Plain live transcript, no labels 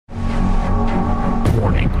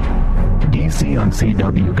DC on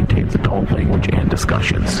CW contains adult language and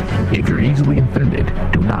discussions. If you're easily offended,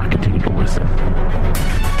 do not continue to listen.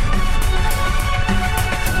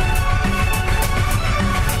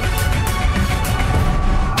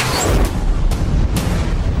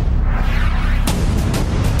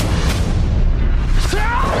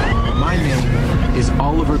 My name is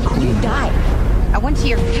Oliver Queen. You died. I went to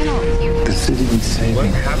your funeral with you. The city needs saving. What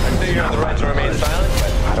happened to you? The right to remain silent,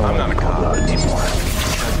 but I'm not a god anymore.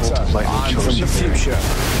 I'm from the future.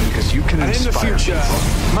 Because you can inspire people.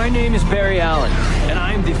 My name is Barry Allen, and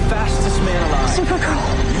I'm the fastest man alive. Supergirl.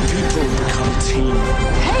 You people become a team.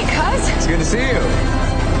 Hey, cuz. It's good to see you.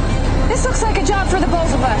 This looks like a job for the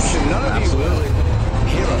both of us. None of you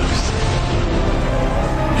heroes.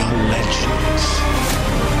 You're legends.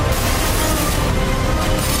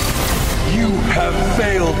 You have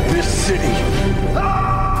failed this city. I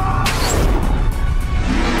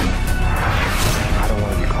don't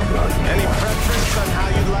want to be called God. Any preference on how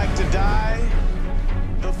you'd like to die?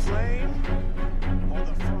 The flame or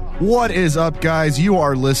the frog? What is up, guys? You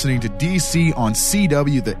are listening to DC on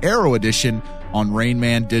CW, the Arrow Edition on Rain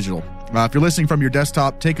Man Digital. If you're listening from your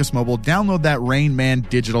desktop, take us mobile, download that Rain Man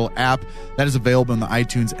Digital app that is available in the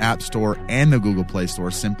iTunes App Store and the Google Play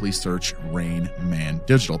Store. Simply search Rain Man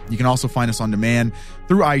Digital. You can also find us on demand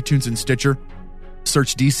through iTunes and Stitcher.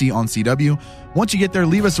 Search DC on CW. Once you get there,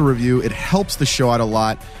 leave us a review. It helps the show out a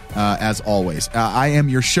lot, as always. I am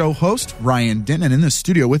your show host, Ryan Denton, and in the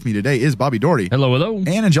studio with me today is Bobby Doherty. Hello, hello. And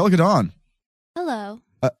Angelica Dawn. Hello.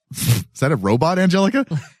 Is that a robot, Angelica?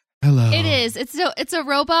 Hello. It is. It's a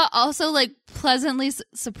robot. Also, like, pleasantly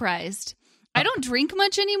surprised. I don't drink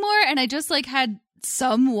much anymore, and I just like had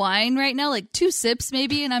some wine right now, like 2 sips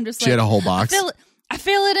maybe, and I'm just She had a whole box. I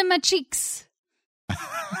feel it in my cheeks.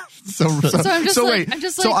 So I'm just wait.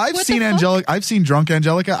 So I've seen Angelica. I've seen drunk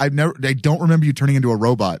Angelica. I don't remember you turning into a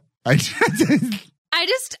robot.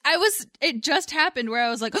 It just happened where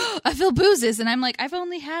I was like, oh, I feel boozes, and I'm like, I've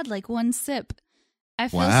only had like 1 sip. I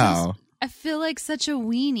feel like such a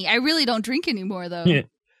weenie. I really don't drink anymore, though. Yeah.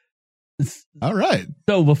 All right.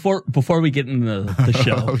 So before we get into the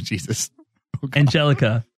show, oh Jesus,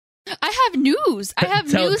 Angelica, I have news. I have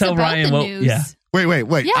news tell about Ryan the what- news. yeah.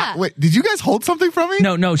 Wait. Yeah. Wait. Did you guys hold something from me?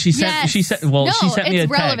 No. She sent. Yes. She sent. No, she sent me a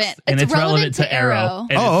it's text, relevant. and It's it's relevant to Arrow. Arrow.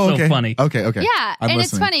 And Oh, it's okay. so funny. Okay. Yeah, I'm and listening.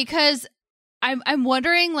 it's funny because I'm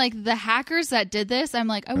wondering, like, the hackers that did this, I'm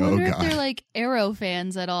like, I wonder if they're, like, Arrow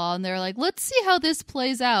fans at all, and they're like, let's see how this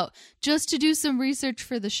plays out, just to do some research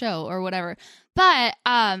for the show or whatever. But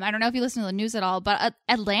I don't know if you listen to the news at all, but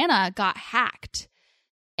Atlanta got hacked.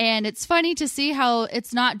 And it's funny to see how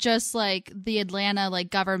it's not just, like, the Atlanta, like,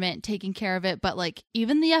 government taking care of it, but, like,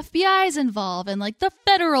 even the FBI is involved and, like, the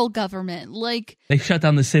federal government. Like, They shut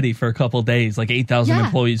down the city for a couple of days. Like 8,000 Yeah.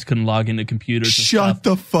 employees couldn't log into computers. and Shut stuff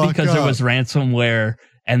the fuck because up. there was ransomware,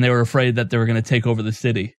 and they were afraid that they were going to take over the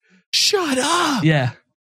city. Shut up. Yeah.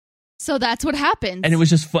 so that's what happens. And it was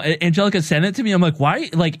just fun. Angelica sent it to me. I'm like, why?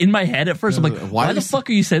 Like, in my head at first, I'm like, why the fuck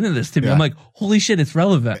are you sending this to me? Yeah. I'm like, holy shit, it's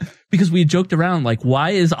relevant. Because we joked around, like, why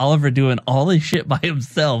is Oliver doing all this shit by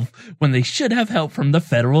himself when they should have help from the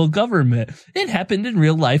federal government? It happened in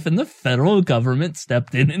real life, and the federal government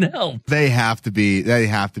stepped in and helped. They have to be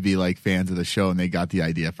like fans of the show, and they got the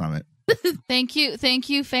idea from it. Thank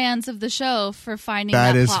you, fans of the show, for finding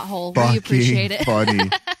That that is plot hole. fucking We appreciate it. funny.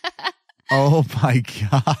 Oh my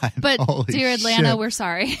God. But Holy dear Atlanta, shit. we're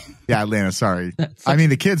sorry. Yeah, Atlanta, sorry. I mean,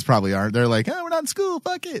 the kids probably aren't. They're like, oh, we're not in school.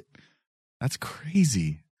 Fuck it. That's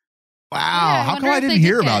crazy. Wow. I How come wonder I if didn't they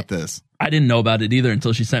hear did about get- this? I didn't know about it either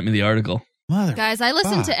until she sent me the article. Mother. Guys, I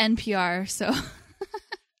listen fuck. to NPR, so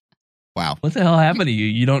Wow. What the hell happened to you?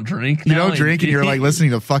 You don't drink You now? don't drink and you're like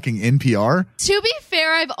listening to fucking NPR? to be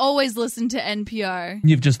fair, I've always listened to NPR.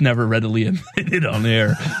 You've just never readily admitted it on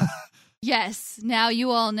air. Yes, now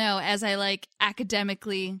you all know as I like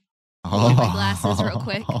academically pull in my glasses real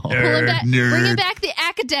quick. Bringing back the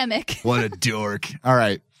academic. What a dork. All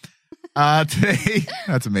right. Today,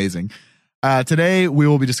 that's amazing. Today, we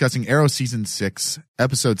will be discussing Arrow Season 6,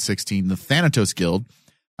 Episode 16, The Thanatos Guild.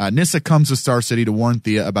 Nyssa comes to Star City to warn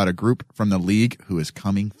Thea about a group from the League who is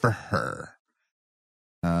coming for her.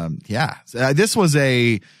 This was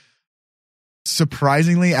a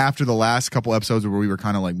surprisingly, after the last couple episodes where we were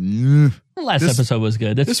kind of like, The last episode was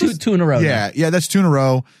good. That's two in a row. Yeah, that's 2 in a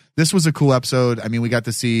row. This was a cool episode. I mean, we got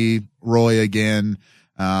to see Roy again,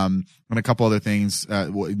 and a couple other things.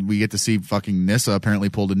 We get to see fucking Nyssa apparently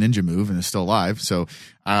pulled a ninja move and is still alive. So,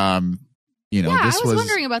 I this was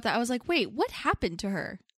wondering about that. I was like, wait, what happened to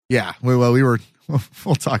her? Yeah, we'll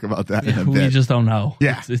talk about that in a bit. We just don't know.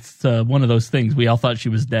 Yeah. It's one of those things. We all thought she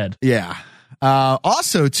was dead. Yeah.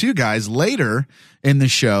 Also, too, guys, later in the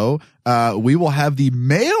show, we will have the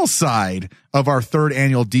male side of our third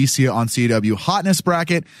annual DC on CW hotness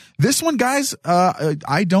bracket. This one, guys,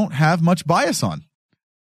 I don't have much bias on.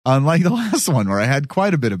 Unlike the last one where I had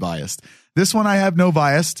quite a bit of bias. This one I have no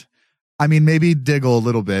bias. I mean, maybe Diggle a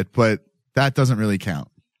little bit, but that doesn't really count,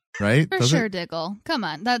 right? For sure, Diggle. Come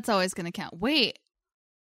on, that's always going to count. Wait,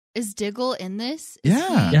 is Diggle in this? Is he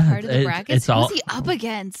part of the brackets? Who's he up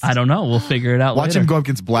against? I don't know. We'll figure it out Watch later. him go up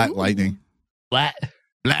against Black Lightning. Black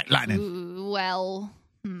Lightning. Ooh, well,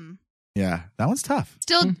 Yeah, that one's tough.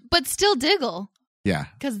 But still Diggle. Yeah.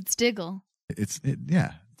 Because it's Diggle.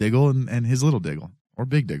 Diggle and his little Diggle. Or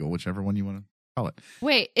Big Diggle, whichever one you want to call it.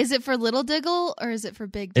 Wait, is it for Little Diggle or is it for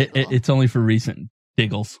Big Diggle? It's only for recent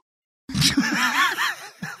Diggles.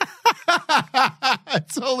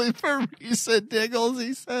 It's only for recent Diggles,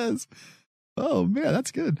 he says. Oh, man,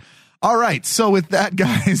 that's good. All right, so with that,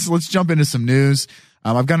 guys, let's jump into some news.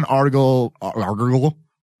 I've got an article. I got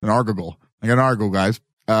an article, guys.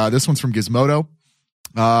 This one's from Gizmodo.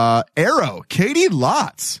 Arrow, Katie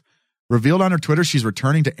Lotz, revealed on her Twitter she's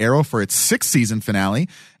returning to Arrow for its 6th season finale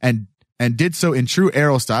and did so in true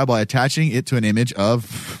Arrow style by attaching it to an image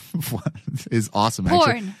of what is awesome. Porn.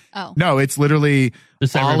 Actually. Oh. No, it's literally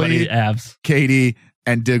just everybody Ollie, abs. Katie,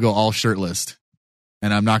 and Diggle all shirtless.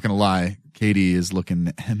 And I'm not going to lie, Katie is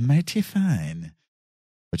looking mighty fine.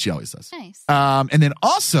 But she always does. Nice. And then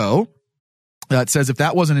also, it says if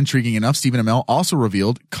that wasn't intriguing enough, Stephen Amell also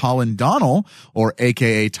revealed Colin Donnell, or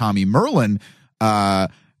AKA Tommy Merlin,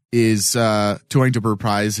 is touring to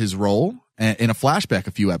reprise his role in a flashback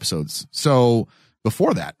a few episodes. So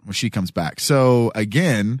before that, when she comes back. So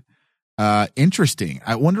again, interesting.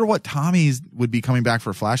 I wonder what Tommy would be coming back for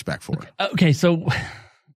a flashback for. Okay, so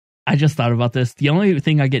I just thought about this. The only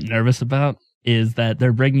thing I get nervous about is that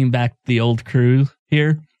they're bringing back the old crew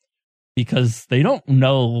here because they don't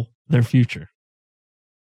know their future.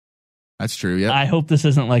 That's true, yeah. I hope this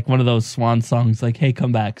isn't like one of those swan songs like, hey,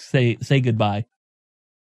 come back, say goodbye.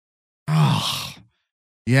 Oh,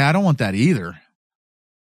 yeah, I don't want that either.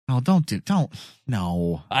 No, don't.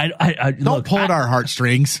 No. I don't pull at our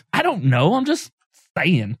heartstrings. I don't know. I'm just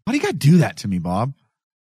saying. Why do you got to do that to me, Bob?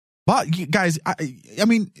 Bob, guys, I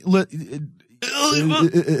mean,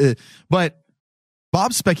 but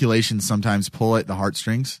Bob's speculations sometimes pull at the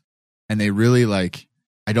heartstrings, and they really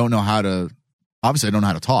I don't know how to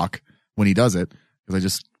talk when he does it because I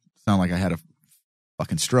just sound like I had a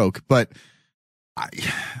fucking stroke, but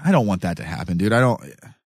I don't want that to happen, dude.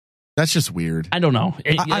 That's just weird. I don't know.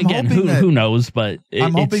 Again, who knows, but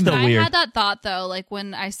it's still weird. I had that thought though, like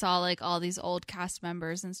when I saw all these old cast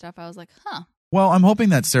members and stuff, I was like, huh. Well, I'm hoping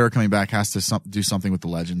that Sarah coming back has to do something with the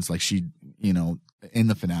legends. Like she, in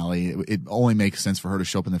the finale, it only makes sense for her to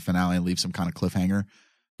show up in the finale and leave some kind of cliffhanger.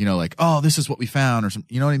 Oh, this is what we found or something.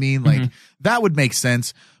 You know what I mean? Mm-hmm. That would make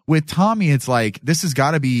sense. With Tommy, it's this has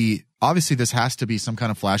got to be, obviously this has to be some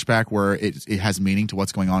kind of flashback where it has meaning to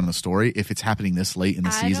what's going on in the story if it's happening this late in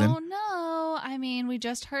the season. I don't know. I mean, we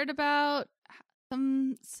just heard about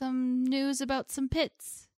some news about some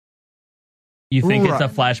pits. You think it's a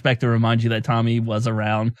flashback to remind you that Tommy was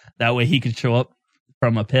around? That way he could show up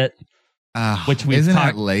from a pit? Which isn't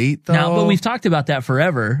that late, though? No, but we've talked about that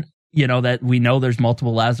forever. That we know there's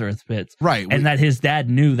multiple Lazarus pits. Right. And that his dad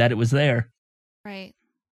knew that it was there. Right.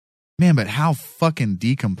 Man, but how fucking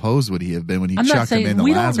decomposed would he have been when he chucked him in the Lazarus pit?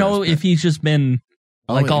 We don't know if he's just been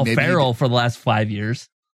all feral for the last 5 years.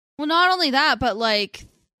 Well, not only that, but it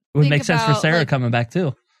would make sense for Sarah coming back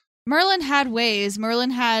too. Merlin had ways.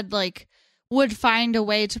 Merlin had would find a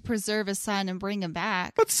way to preserve his son and bring him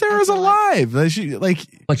back. But Sarah's alive. But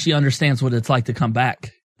she understands what it's like to come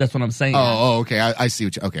back. That's what I'm saying. Oh, okay. I see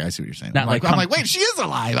what you're saying. Not I'm like, wait, she is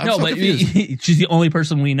alive. I'm no, so but confused. She's the only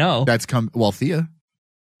person we know. That's Thea.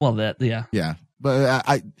 Well, yeah. Yeah. But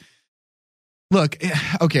I look,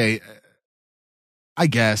 okay. I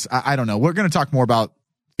guess. I don't know. We're going to talk more about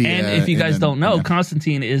Thea. And if you guys don't know,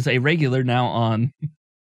 Constantine is a regular now on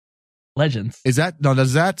Legends. Is that, no,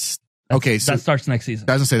 does that, okay. So that starts next season.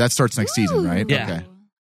 I was going to say that starts next season, right? Yeah. Okay.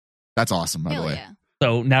 That's awesome, by the way. Yeah.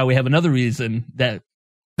 So now we have another reason that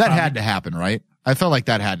had to happen, right? I felt like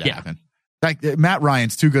that had to happen. Matt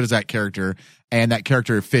Ryan's too good as that character, and that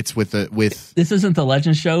character fits with This isn't the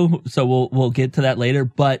Legends show, so we'll get to that later.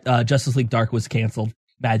 But Justice League Dark was canceled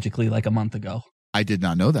magically a month ago. I did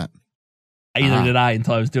not know that. Either did I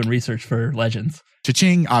until I was doing research for Legends.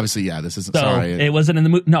 Cha-ching! Obviously, yeah. This isn't. So sorry, it wasn't in the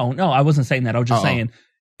movie. No, I wasn't saying that. I was just saying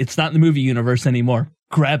it's not in the movie universe anymore.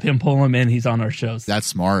 Grab him, pull him in. He's on our shows. That's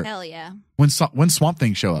smart. Hell yeah. When Swamp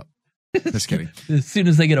Thing show up? Just kidding. As soon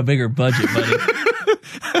as they get a bigger budget, buddy.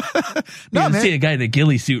 No, man. See a guy in a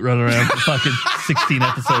ghillie suit run around for fucking 16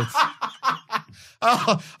 episodes.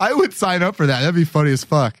 Oh, I would sign up for that. That'd be funny as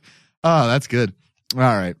fuck. Oh, that's good. All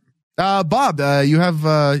right. Bob, you have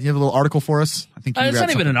a little article for us? I think it's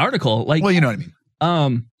not even an article. Like, well, you know what I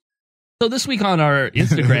mean. So this week on our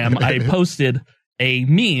Instagram, I posted a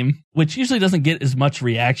meme, which usually doesn't get as much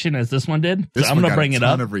reaction as this one did. So I'm going to bring it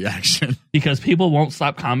up of reaction because people won't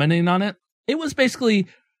stop commenting on it. It was basically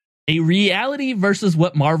a reality versus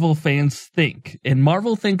what Marvel fans think. And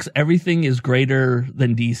Marvel thinks everything is greater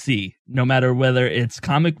than DC, no matter whether it's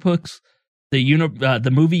comic books,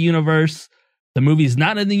 the movie universe, the movies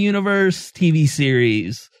not in the universe, TV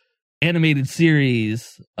series, animated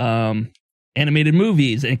series, animated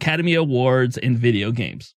movies, Academy Awards, and video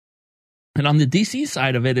games. And on the DC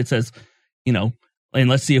side of it, it says, and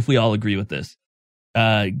let's see if we all agree with this.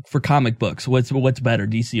 For comic books, what's better,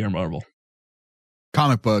 DC or Marvel?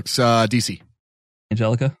 Comic books, DC.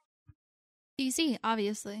 Angelica? DC,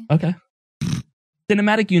 obviously. Okay.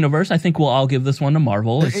 Cinematic universe, I think we'll all give this one to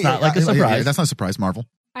Marvel. It's not like a surprise. Yeah, that's not a surprise, Marvel.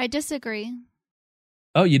 I disagree.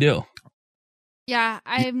 Oh, you do? Yeah,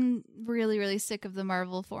 I'm really, really sick of the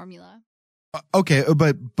Marvel formula. Okay,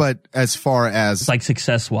 but as far as it's like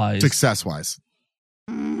success-wise.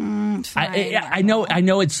 I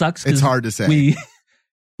know it sucks. It's hard to say.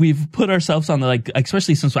 We've put ourselves on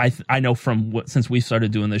especially since I know since we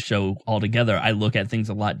started doing this show all together, I look at things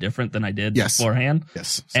a lot different than I did beforehand.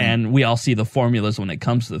 Yes. Same. And we all see the formulas when it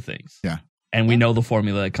comes to things. Yeah. And we know the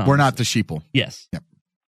formula that comes. We're not the sheeple. Yes. Yep.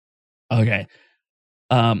 Okay.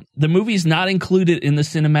 The movie's not included in the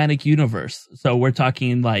cinematic universe. So we're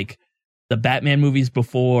talking like the Batman movies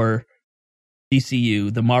before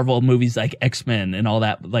DCU, the Marvel movies like X-Men and all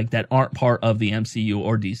that, like that aren't part of the MCU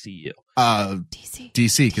or DCU.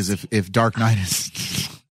 DC, because if Dark Knight is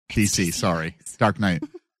DC, sorry. Dark Knight.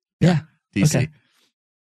 Yeah. DC. Okay.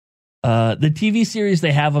 The TV series,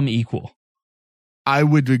 they have them equal. I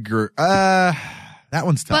would agree. That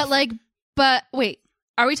one's tough. But wait.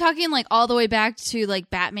 Are we talking like all the way back to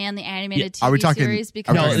like Batman the animated TV series?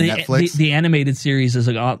 Because Netflix? The animated series is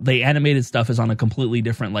the animated stuff is on a completely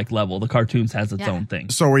different like level. The cartoons has its own thing.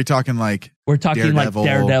 So are we talking like we're talking Daredevil?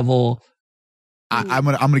 Like Daredevil. I'm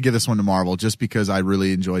gonna give this one to Marvel just because I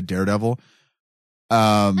really enjoyed Daredevil. But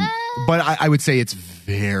I would say it's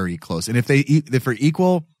very close. And if they're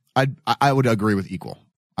equal, I would agree with equal.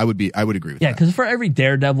 I would agree with that. Yeah, because for every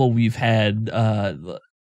Daredevil we've had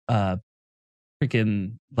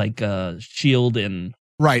freaking like Shield and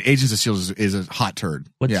right. Agents of Shield is a hot turd.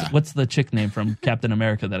 What's the chick name from Captain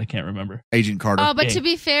America that I can't remember? Agent Carter. Oh, but to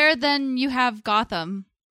be fair, then you have Gotham.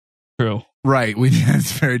 True. Right.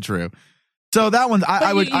 That's very true. So that one,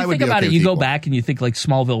 I would think about it. You go back and you think like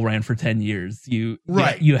Smallville ran for 10 years. You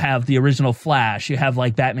have the original Flash. You have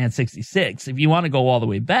like Batman 66. If you want to go all the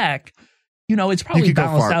way back, it's probably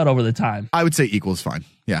balanced out over the time. I would say equal is fine.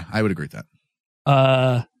 Yeah, I would agree with that.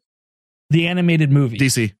 The animated movie.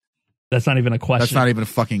 DC. That's not even a question. That's not even a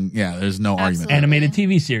fucking, there's no argument. Animated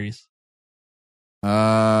TV series.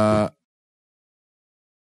 DC.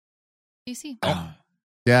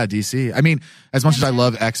 Yeah, DC. I mean, as much as I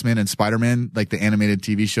love X-Men and Spider-Man, like the animated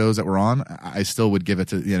TV shows that were on, I still would give it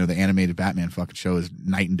to, the animated Batman fucking show is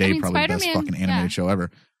night and day, probably the best fucking animated show ever.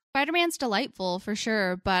 Spider-Man's delightful for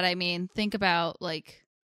sure, but I mean, think about like,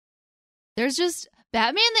 there's just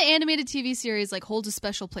Batman the animated TV series like holds a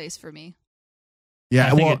special place for me. Yeah,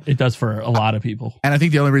 I think it does for a lot of people. And I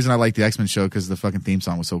think the only reason I like the X-Men show because the fucking theme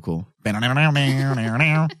song was so cool. Sorry.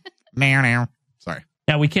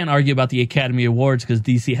 Yeah, we can't argue about the Academy Awards because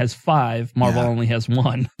DC has 5, Marvel only has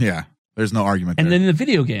 1. Yeah, there's no argument there. And then the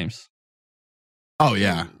video games. Oh,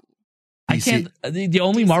 yeah. I can't. The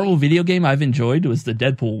only Marvel video game I've enjoyed was the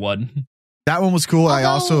Deadpool one. That one was cool. I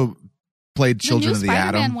also played Children of the Atom. The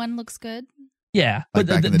new Spider-Man one looks good. Yeah, but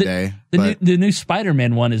back in the day. The new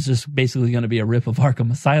Spider-Man one is just basically going to be a rip of Arkham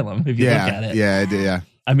Asylum if you look at it. Yeah.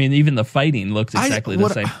 I mean, even the fighting looks exactly the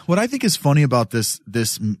same. What I think is funny about this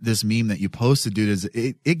meme that you posted, dude, is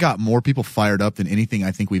it got more people fired up than anything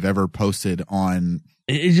I think we've ever posted on.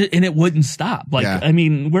 And it wouldn't stop. I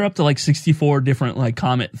mean, we're up to like 64 different like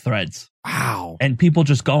comment threads. Wow. And people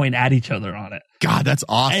just going at each other on it. God, that's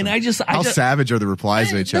awesome. And how savage are the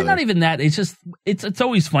replies to each other? They're not even that. It's just, it's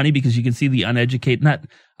always funny because you can see the uneducated,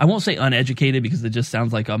 I won't say uneducated because it just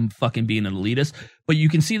sounds like I'm fucking being an elitist, but you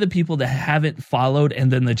can see the people that haven't followed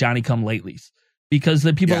and then the Johnny come latelys. Because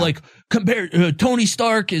the people compare Tony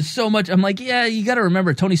Stark is so much. I'm like, yeah, you got to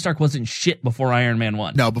remember Tony Stark wasn't shit before Iron Man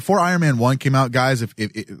 1. No, before Iron Man 1 came out, guys, if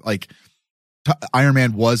Iron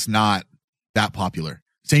Man was not that popular.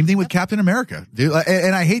 Same thing with Captain America. Dude,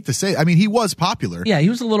 and I hate to say, I mean, he was popular. Yeah, he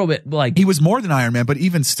was a little bit like... He was more than Iron Man, but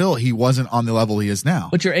even still, he wasn't on the level he is now.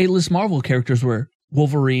 But your A-list Marvel characters were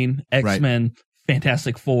Wolverine, X-Men, right.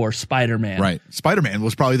 Fantastic Four, Spider-Man. Right. Spider-Man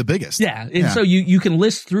was probably the biggest. Yeah. And so you can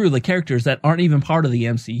list through the characters that aren't even part of the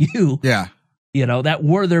MCU. Yeah. You know, that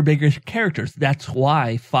were their bigger characters. That's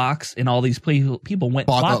why Fox and all these people went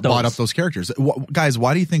bought up those characters. Guys,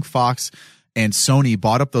 why do you think Fox and Sony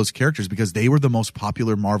bought up those characters? Because they were the most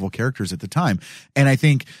popular Marvel characters at the time. And I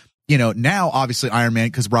think, you know, now obviously Iron Man,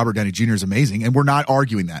 because Robert Downey Jr. is amazing, and we're not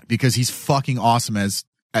arguing that because he's fucking awesome as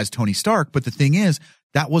Tony Stark. But the thing is,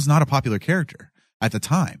 that was not a popular character at the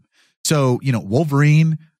time. So, you know,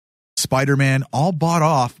 Wolverine, Spider-Man, all bought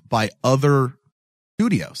off by other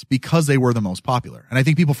studios because they were the most popular. And I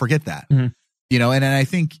think people forget that, you know, and I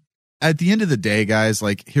think at the end of the day, guys,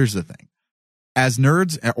 like, here's the thing. As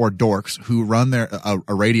nerds or dorks who run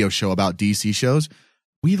a radio show about DC shows,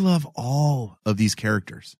 we love all of these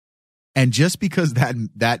characters. And just because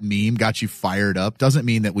that meme got you fired up doesn't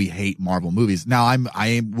mean that we hate Marvel movies. Now,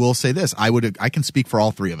 I will say this. I can speak for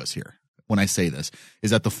all three of us here when I say this, is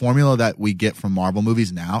that the formula that we get from Marvel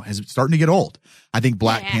movies now is starting to get old. I think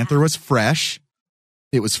Black Panther was fresh.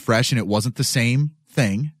 It was fresh and it wasn't the same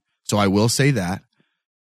thing. So I will say that.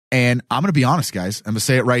 And I'm going to be honest, guys. I'm going to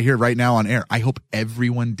say it right here, right now on air. I hope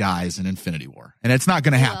everyone dies in Infinity War. And it's not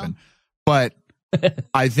going to happen. But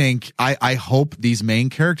I think, I hope these main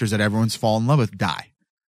characters that everyone's fallen in love with die.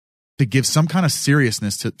 To give some kind of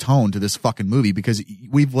seriousness to tone to this fucking movie, because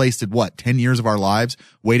we've wasted, 10 years of our lives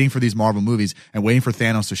waiting for these Marvel movies and waiting for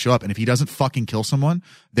Thanos to show up. And if he doesn't fucking kill someone,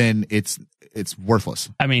 then it's worthless.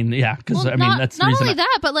 I mean, yeah, because that's the not reason. Only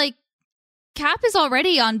that, but like Cap is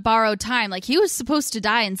already on borrowed time. Like he was supposed to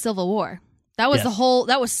die in Civil War. That was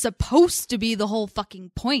that was supposed to be the whole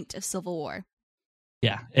fucking point of Civil War.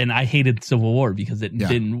 Yeah, and I hated Civil War because it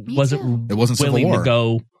wasn't Civil willing War. to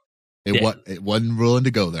go. It wasn't willing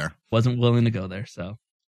to go there. Wasn't willing to go there. So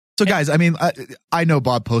guys, I mean, I know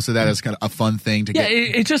Bob posted that as kind of a fun thing to get.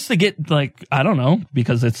 It's just to get, like, I don't know,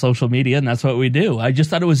 because it's social media and that's what we do. I just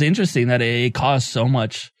thought it was interesting that it caused so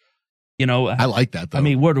much, you know. I like that, though. I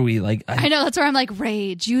mean, what are we like? I know, that's where I'm like,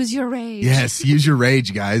 rage. Use your rage. Yes, use your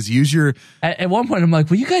rage, guys. Use your. At one point, I'm like,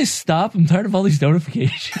 will you guys stop? I'm tired of all these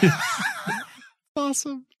notifications.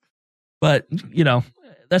 Awesome. But, you know,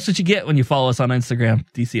 that's what you get when you follow us on Instagram,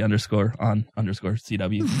 DC_on_CW.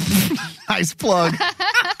 Nice plug.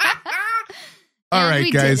 All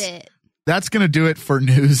right, guys. That's going to do it for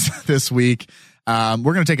news this week. We're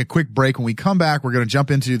going to take a quick break. When we come back, we're going to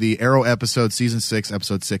jump into the Arrow episode, season 6,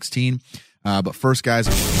 episode 16. But first, guys.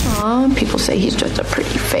 Aw, people say he's just a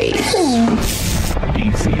pretty face.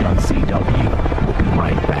 DC on CW. We'll be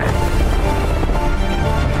right back.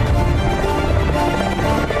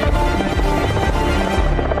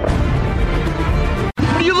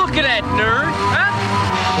 What are you looking at, nerd? Huh?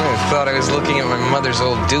 I thought I was looking at my mother's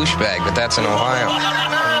old douchebag, but that's in Ohio.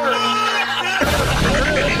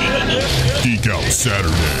 Geek Out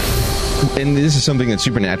Saturday. And this is something that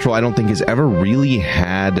Supernatural, I don't think, has ever really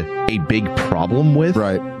had a big problem with.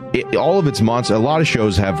 Right. All of its monsters, a lot of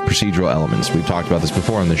shows have procedural elements. We've talked about this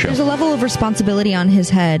before on the show. There's a level of responsibility on his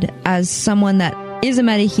head as someone that is a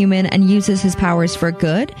metahuman and uses his powers for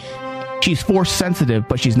good. She's force sensitive,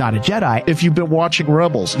 but she's not a Jedi. If you've been watching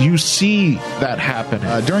Rebels, you see that happen.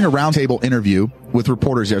 During a roundtable interview with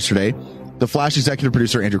reporters yesterday, the Flash executive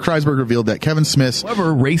producer Andrew Kreisberg revealed that Kevin Smith...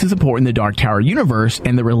 However, race is important in the Dark Tower universe,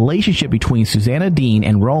 and the relationship between Susanna Dean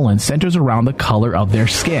and Roland centers around the color of their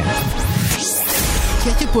skin.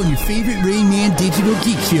 Catch up on your favorite Rain Man digital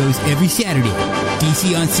geek shows every Saturday.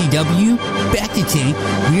 DC on CW, Back to Tank,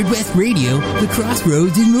 Weird West Radio, The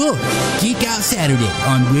Crossroads, and more. Geek Out Saturday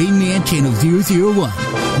on Rain Man Channel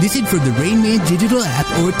 001. Listen from the Rain Man digital app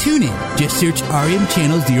or tune in. Just search RM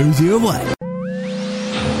Channel 001.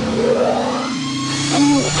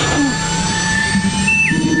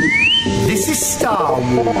 This is Star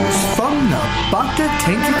Wars from the Butter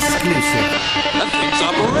Tank exclusive. That thing's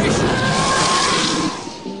operational.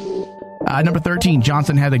 Number 13,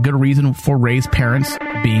 Johnson had a good reason for Ray's parents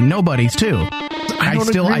being nobodies too. I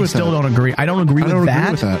still don't agree. I don't agree with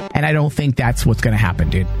that, and I don't think that's what's going to happen,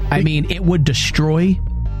 dude. I mean, it would destroy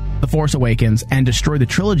The Force Awakens and destroy the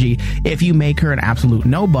trilogy if you make her an absolute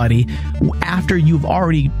nobody after you've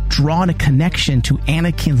already drawn a connection to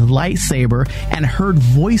Anakin's lightsaber and heard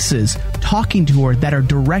voices talking to her that are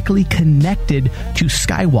directly connected to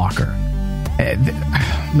Skywalker.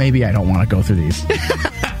 Maybe I don't want to go through these.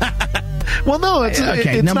 Well, no, it's not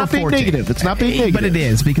being negative. It's not being negative. But it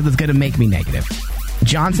is, because it's going to make me negative.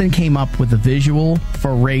 Johnson came up with a visual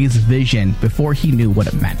for Ray's vision before he knew what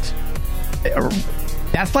it meant.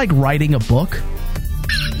 That's like writing a book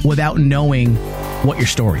without knowing what your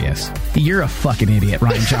story is. You're a fucking idiot,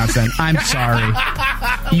 Ryan Johnson. I'm sorry.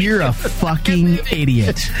 You're a fucking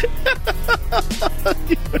idiot.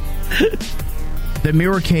 The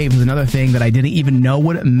Mirror Cave is another thing that I didn't even know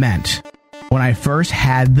what it meant when I first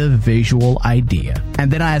had the visual idea.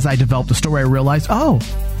 And then as I developed the story, I realized, oh,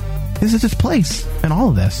 this is this place and all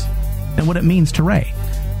of this and what it means to Rey.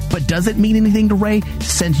 But does it mean anything to Rey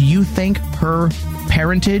since you think her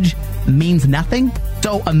parentage means nothing?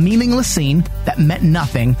 So a meaningless scene that meant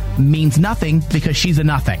nothing means nothing because she's a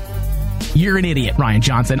nothing. You're an idiot, Ryan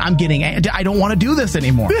Johnson. I don't want to do this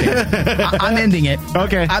anymore. I'm ending it.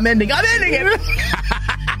 Okay. I'm ending it.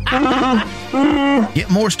 Get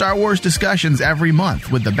more Star Wars discussions every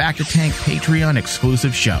month with the Back to Tank Patreon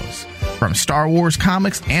exclusive shows. From Star Wars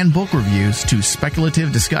comics and book reviews to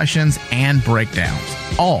speculative discussions and breakdowns.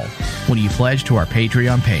 All when you pledge to our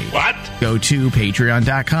Patreon page. What? Go to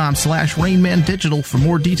patreon.com/RainmanDigital for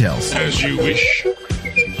more details. As you wish.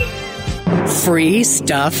 Free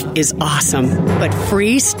stuff is awesome, but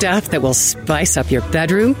free stuff that will spice up your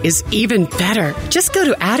bedroom is even better. Just go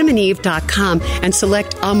to adamandeve.com and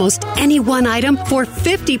select almost any one item for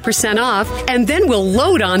 50% off, and then we'll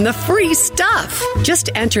load on the free stuff. Just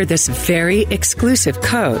enter this very exclusive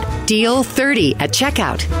code, DEAL30 at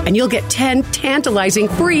checkout, and you'll get 10 tantalizing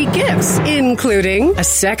free gifts, including a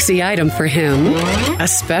sexy item for him, a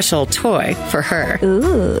special toy for her,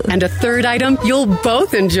 and a third item you'll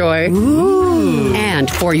both enjoy. And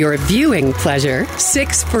for your viewing pleasure,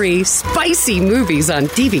 6 free spicy movies on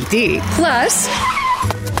DVD. Plus,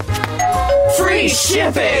 free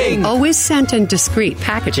shipping! Always sent in discreet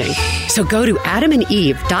packaging. So go to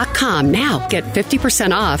adamandeve.com now. Get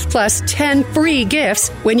 50% off plus 10 free gifts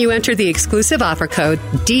when you enter the exclusive offer code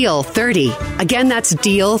DEAL30. Again, that's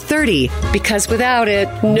DEAL30. Because without it,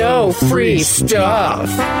 no free stuff.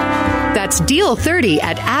 That's DEAL30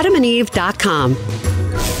 at adamandeve.com.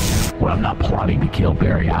 Well, I'm not plotting to kill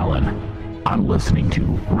Barry Allen. I'm listening to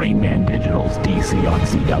Rain Man Digital's DC on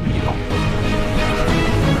CW.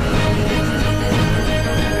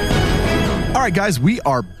 All right, guys, we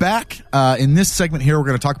are back. In this segment here, we're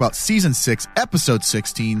going to talk about Season 6, Episode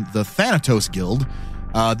 16, The Thanatos Guild.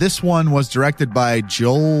 This one was directed by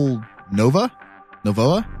Joel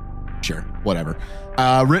Novoa? Sure, whatever.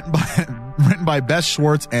 Written by Beth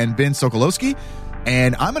Schwartz and Ben Sokolowski.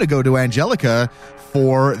 And I'm going to go to Angelica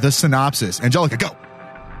for the synopsis. Angelica, go.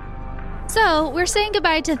 So, we're saying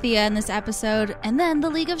goodbye to Thea in this episode, and then the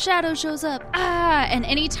League of Shadows shows up. And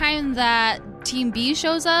anytime that Team B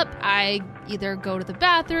shows up, I either go to the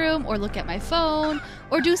bathroom or look at my phone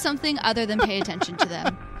or do something other than pay attention to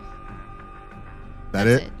them.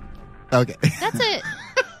 That's it? Okay. That's it.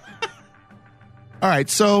 All right,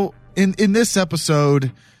 so in this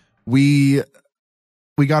episode, we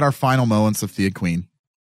got our final moments of Thea Queen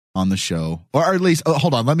on the show, or at least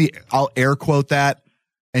hold on, I'll air quote that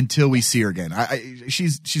until we see her again.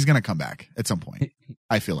 She's gonna come back at some point.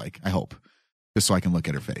 I feel like, I hope, just so I can look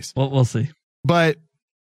at her face. Well, we'll see. But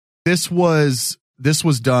this was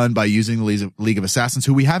done by using the League of Assassins,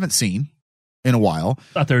 who we haven't seen in a while.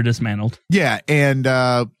 Thought they were dismantled. Yeah, and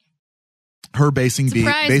her basically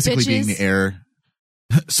being the heir.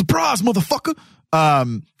 Surprise, motherfucker!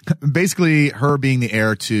 Basically, her being the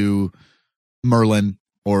heir to Merlin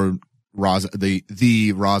or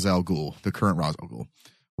the Ra's al Ghul, the current Ra's al Ghul,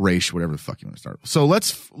 Raish, whatever the fuck you want to start. So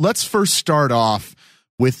let's first start off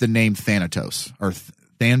with the name Thanatos or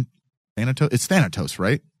Thanatos. It's Thanatos,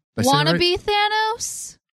 right? Wanna be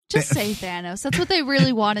Thanos? Just say Thanos. That's what they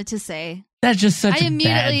really wanted to say. That's just such bad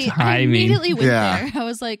timing. I immediately went there. I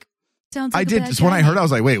was like, sounds like I did. Just when I heard, I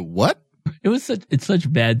was like, wait, what? It's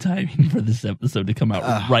such bad timing for this episode to come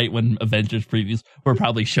out right when Avengers previews were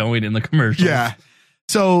probably showing in the commercials. Yeah.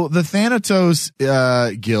 So the Thanatos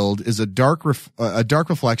Guild is a dark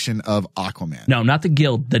reflection of Aquaman. No, not the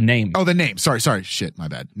guild, the name. Oh, the name. Sorry. Shit, my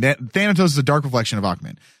bad. Thanatos is a dark reflection of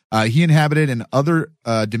Aquaman. He inhabited an other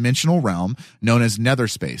dimensional realm known as Nether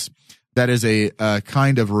Space. That is a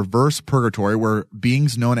kind of reverse purgatory where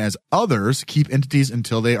beings known as others keep entities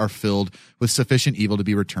until they are filled with sufficient evil to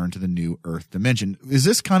be returned to the new Earth dimension. Is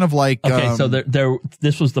this kind of like... Okay, so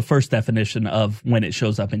this was the first definition of when it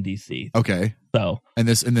shows up in DC. Okay. So and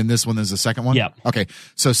then this one is the second one? Yep. Okay,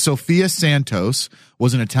 so Sofia Santos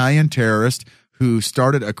was an Italian terrorist who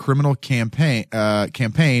started a criminal campaign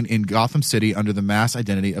in Gotham City under the mass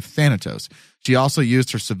identity of Thanatos. She also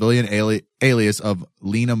used her civilian alias of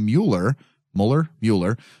Lena Mueller,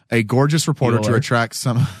 a gorgeous reporter, to attract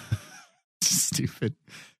some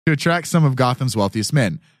of Gotham's wealthiest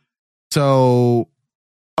men. So,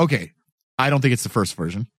 okay, I don't think it's the first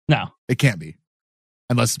version. No, it can't be.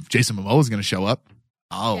 unless Jason Momoa is going to show up.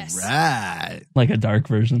 All right. Like a dark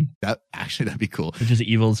version. That'd be cool. Which is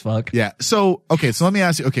evil as fuck. Yeah. So let me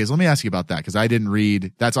ask you about that, because I didn't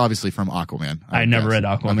read. That's obviously from Aquaman. I never read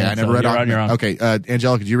Aquaman. Okay, I never read Aquaman. On your own. Okay,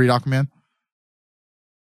 Angelica, did you read Aquaman?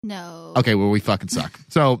 No. Okay, well, we fucking suck.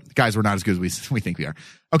 So, guys, we're not as good as we think we are.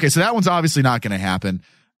 Okay, so that one's obviously not going to happen.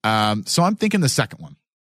 So I'm thinking the second one.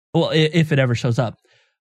 Well, if it ever shows up.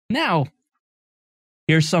 Now,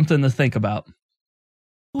 here's something to think about.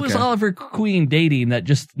 Who was Oliver Queen dating that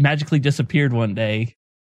just magically disappeared one day?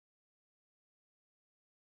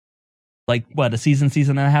 Like, what, a season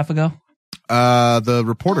and a half ago? The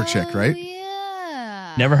reporter chick, right?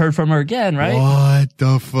 Yeah. Never heard from her again, right? What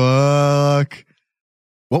the fuck?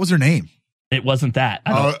 What was her name? It wasn't that.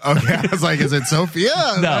 Okay. I was like, is it Sophia?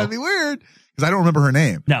 No. That'd be weird. Because I don't remember her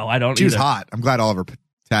name. No, I don't She was either. hot. I'm glad Oliver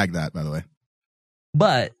tagged that, by the way.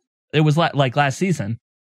 But it was like last season.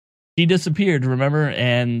 She disappeared, remember?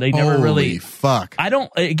 And they never really. Holy fuck. I don't,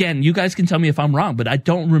 again, you guys can tell me if I'm wrong, but I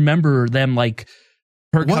don't remember them like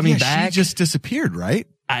her coming back. She just disappeared, right?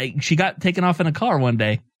 She got taken off in a car one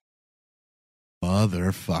day.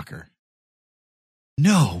 Motherfucker.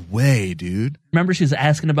 No way, dude. Remember she was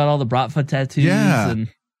asking about all the Bratva tattoos? Yeah. And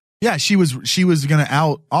yeah, she was going to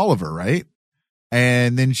out Oliver, right?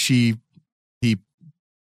 And then he,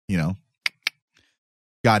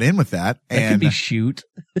 got in with that. That could be shoot.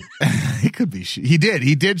 It could be shoot. He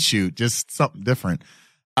did shoot, just something different.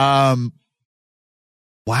 Wow.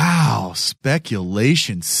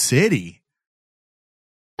 Speculation City.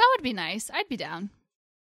 That would be nice. I'd be down.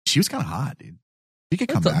 She was kind of hot, dude. She could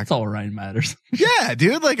come back. That's all Ryan matters. Yeah,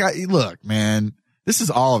 dude. Like, look, man, this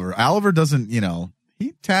is Oliver. Oliver doesn't,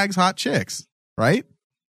 he tags hot chicks, right?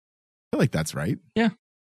 I feel like that's right. Yeah.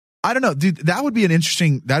 I don't know, dude. That'd be an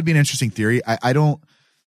interesting theory. I don't.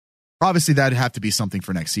 Obviously, that'd have to be something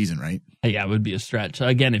for next season, right? Yeah, it would be a stretch. So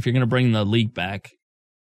again, if you're going to bring the league back,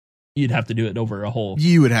 you'd have to do it over a whole.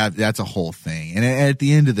 You would have. That's a whole thing. And at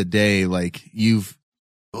the end of the day, like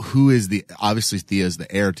obviously Thea's the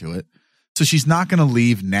heir to it. So she's not going to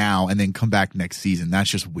leave now and then come back next season. That's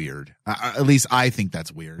just weird. At least I think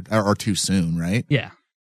that's weird or too soon, right? Yeah.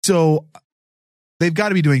 So they've got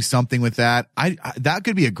to be doing something with that. That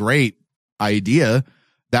could be a great idea.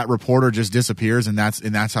 That reporter just disappears and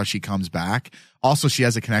that's how she comes back. Also, she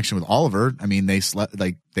has a connection with Oliver. I mean,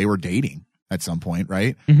 they were dating at some point,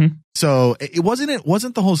 right? Mm-hmm. So it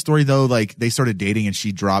wasn't the whole story though. Like they started dating and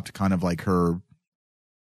she dropped kind of like her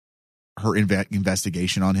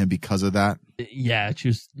investigation on him because of that. Yeah, she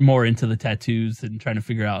was more into the tattoos and trying to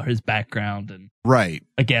figure out his background. And right.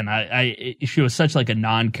 Again, she was such like a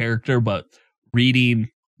non-character, but reading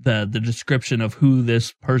the description of who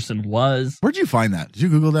this person was. Where'd you find that? Did you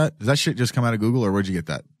Google that? Does that shit just come out of Google, or where'd you get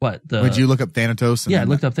that? What? Would you look up Thanatos? Yeah, I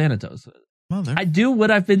looked up Thanatos. I do what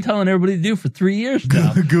I've been telling everybody to do for 3 years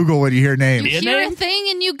now. Google when you hear names. You hear a thing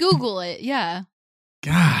and you Google it. Yeah.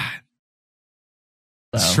 God.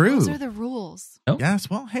 It's true. Those are the rules. Nope. Yes.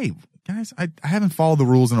 Well, hey, guys, I haven't followed the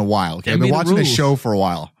rules in a while. Okay? I've been watching this show for a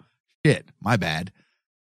while. Shit. My bad.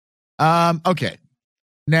 Okay.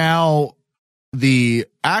 Now, the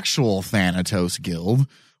actual Thanatos Guild,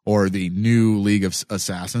 or the new League of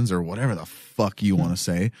Assassins, or whatever the fuck you want to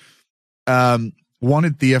say,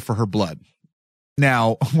 wanted Thea for her blood.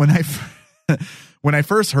 Now, when I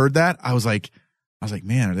first heard that, I was like,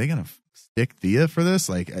 man, are they gonna stick Thea for this?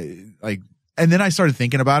 And then I started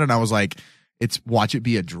thinking about it, and I was like, watch it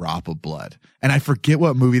be a drop of blood. And I forget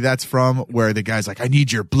what movie that's from, where the guy's like, I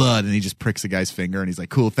need your blood. And he just pricks the guy's finger and he's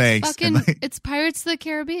like, cool, thanks. It's Pirates of the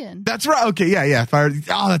Caribbean. That's right. Okay. Yeah.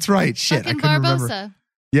 Oh, that's right. Shit. Fucking I couldn't Barbosa. remember.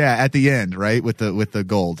 Yeah. At the end, right. With the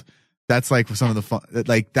gold. That's like some of the fun,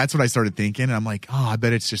 like, that's what I started thinking. And I'm like, oh, I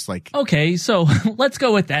bet it's just like. Okay. So let's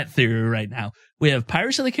go with that theory right now. We have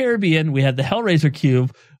Pirates of the Caribbean. We had the Hellraiser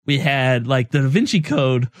Cube. We had like the Da Vinci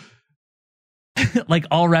Code. Like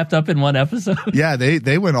all wrapped up in one episode. Yeah,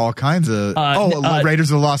 they went all kinds of. Raiders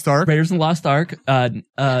of the Lost Ark. Raiders of the Lost Ark.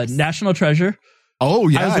 National Treasure. Oh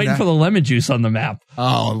yeah, I was waiting for the lemon juice on the map.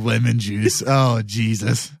 Oh, lemon juice. Oh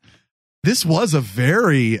Jesus, this was a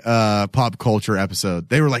very pop culture episode.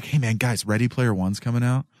 They were like, "Hey man, guys, Ready Player One's coming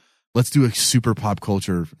out. Let's do a super pop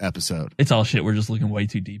culture episode." It's all shit. We're just looking way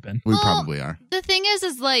too deep in. We probably are. The thing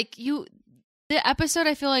is like the episode,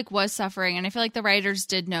 I feel like, was suffering, and I feel like the writers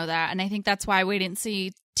did know that, and I think that's why we didn't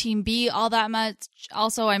see Team B all that much.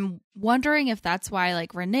 Also, I'm wondering if that's why,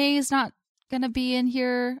 like, Renee's not going to be in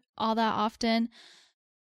here all that often.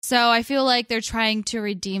 So I feel like they're trying to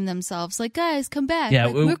redeem themselves. Like, guys, come back. Yeah,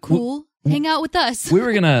 like, we're cool. Hang out with us. We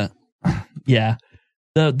were going to... Yeah.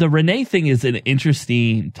 The Renee thing is an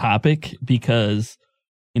interesting topic because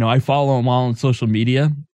I follow him all on social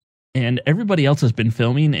media, and everybody else has been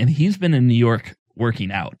filming, and he's been in New York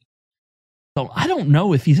working out. So I don't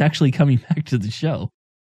know if he's actually coming back to the show.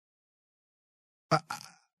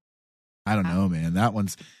 I don't know, man. That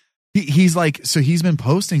one's he's like, so he's been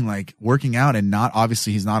posting like working out, and not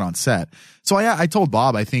obviously he's not on set. So I told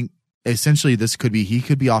Bob, I think essentially he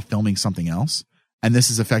could be off filming something else, and this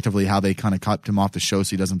is effectively how they kind of cut him off the show,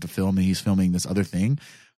 so he doesn't have to film, and he's filming this other thing.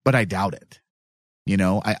 But I doubt it.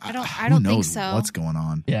 I don't think so. What's going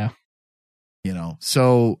on? Yeah.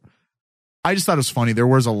 So I just thought it was funny. There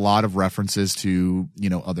was a lot of references to,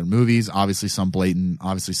 other movies, obviously some blatant,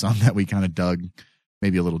 obviously some that we kind of dug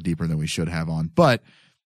maybe a little deeper than we should have on. But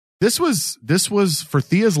this was for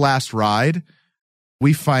Thea's last ride.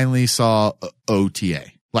 We finally saw OTA,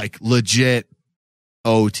 like legit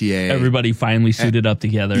OTA. Everybody finally suited up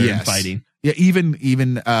together and fighting. Yeah.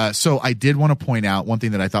 Even so I did want to point out one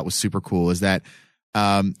thing that I thought was super cool is that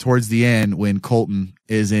towards the end, when Colton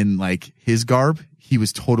is in like his garb, he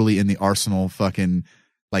was totally in the Arsenal fucking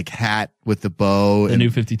like hat with the bow. The new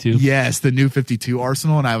 52. Yes, the new 52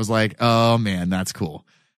 Arsenal. And I was like, oh man, that's cool.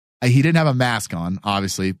 He didn't have a mask on,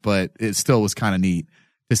 obviously, but it still was kind of neat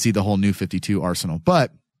to see the whole new 52 Arsenal.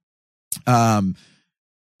 But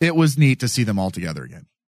it was neat to see them all together again,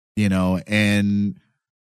 and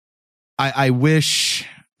I wish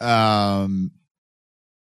that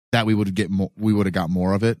we would have got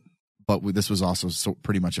more of it, but this was also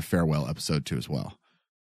pretty much a farewell episode too as well.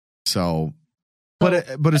 So, but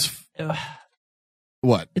it's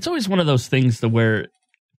what? It's always one of those things to where,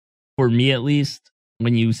 for me at least,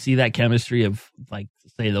 when you see that chemistry of like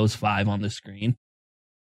say those 5 on the screen,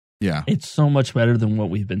 yeah, it's so much better than what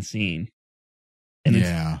we've been seeing, and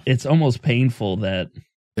it's almost painful that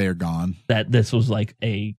they're gone. That this was like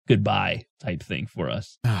a goodbye type thing for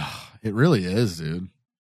us. It really is, dude.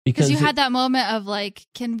 Because you had that moment of like,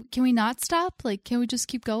 can we not stop? Like, can we just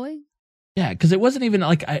keep going? Yeah, because it wasn't even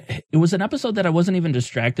like it was an episode that I wasn't even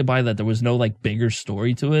distracted by, that there was no like bigger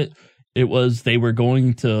story to it. It was they were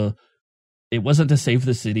going to. It wasn't to save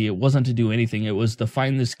the city. It wasn't to do anything. It was to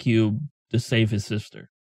find this cube to save his sister.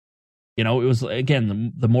 It was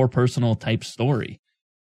again the more personal type story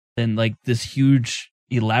than like this huge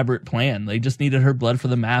elaborate plan. They just needed her blood for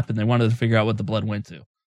the map, and they wanted to figure out what the blood went to.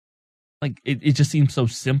 Like it just seems so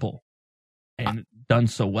simple and done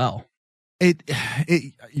so well.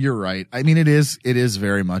 You're right. I mean, it is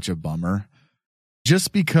very much a bummer,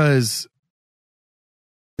 just because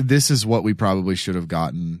this is what we probably should have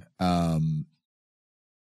gotten,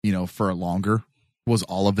 for longer, was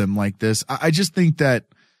all of them like this. I just think that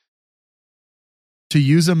to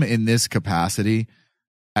use them in this capacity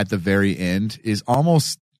at the very end is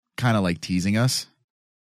almost kind of like teasing us,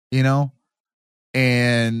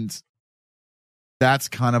 and that's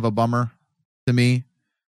kind of a bummer to me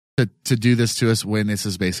to do this to us when this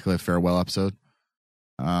is basically a farewell episode.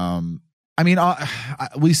 I mean,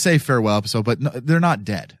 we say farewell episode, but no, they're not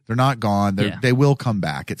dead. They're not gone. They will come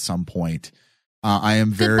back at some point. I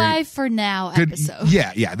am very goodbye for now episode.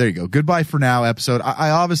 Yeah. There you go. Goodbye for now episode.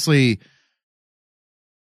 I obviously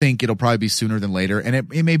think it'll probably be sooner than later, and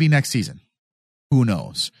it may be next season. Who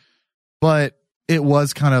knows? But it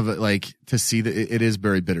was kind of like to see that it is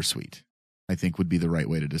very bittersweet, I think would be the right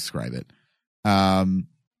way to describe it.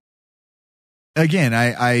 Again,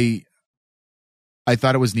 I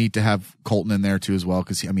thought it was neat to have Colton in there too as well,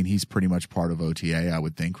 because he's pretty much part of OTA, I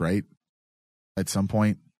would think, right? At some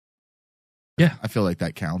point. Yeah. I feel like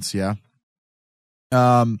that counts, yeah.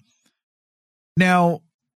 Now,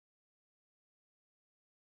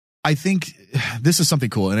 I think this is something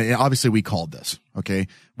cool, and obviously we called this, okay?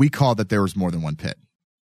 We called that there was more than one pit.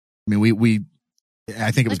 I mean,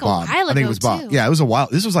 I think it was Bob. I think it was Bob. Too. Yeah, it was a while.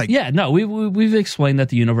 This was like we've explained that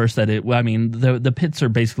the universe that the pits are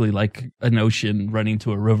basically like an ocean running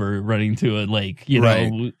to a river, running to a lake.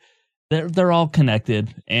 Right. They're all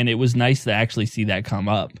connected, and it was nice to actually see that come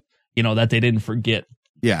up. That they didn't forget.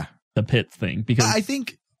 Yeah. The pit thing, because I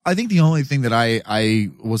think the only thing that I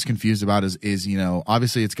was confused about is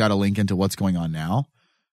obviously it's got a link into what's going on now,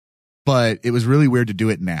 but it was really weird to do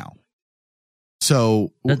it now.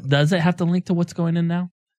 So does it have to link to what's going in now?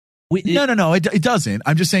 No, it doesn't.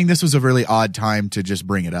 I'm just saying this was a really odd time to just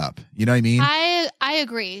bring it up. You know what I mean? I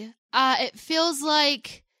agree. It feels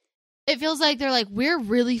like they're like, we're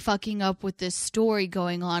really fucking up with this story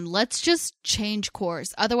going on. Let's just change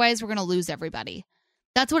course. Otherwise, we're going to lose everybody.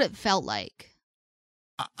 That's what it felt like.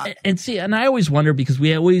 And I always wonder, because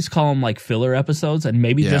we always call them like filler episodes, and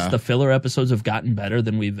maybe just the filler episodes have gotten better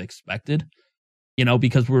than we've expected.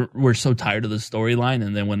 Because we're so tired of the storyline,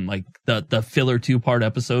 and then when like the filler 2-part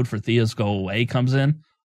episode for Thea's Go Away comes in,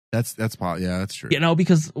 That's probably, yeah, that's true. You know,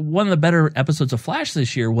 because one of the better episodes of Flash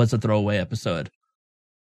this year was a throwaway episode.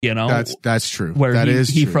 You know, that's true. Where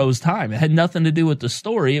he true. froze time. It had nothing to do with the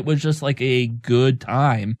story. It was just like a good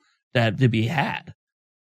time that to be had.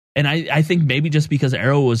 And I think maybe just because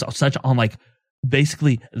Arrow was such on like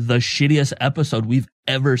basically the shittiest episode we've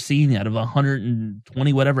ever seen out of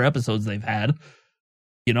 120 whatever episodes they've had,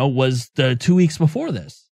 you know, was the 2 weeks before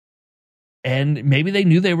this. And maybe they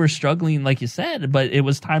knew they were struggling, like you said, but it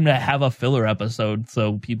was time to have a filler episode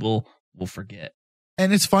so people will forget.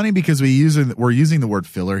 And it's funny because we're using the word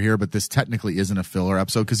filler here, but this technically isn't a filler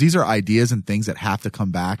episode because these are ideas and things that have to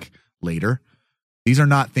come back later. These are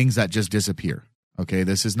not things that just disappear. Okay,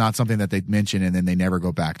 this is not something that they mention and then they never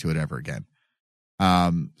go back to it ever again.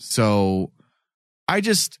 So I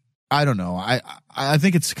don't know. I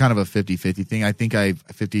think it's kind of a 50-50 thing. I think I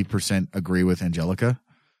 50% agree with Angelica,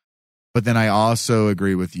 but then I also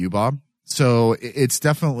agree with you, Bob. So it's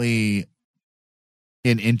definitely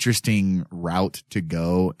an interesting route to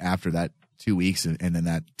go after that 2 weeks and then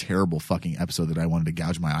that terrible fucking episode that I wanted to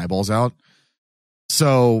gouge my eyeballs out.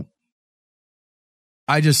 So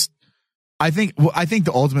I think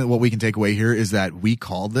the ultimate what we can take away here is that we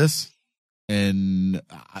called this, and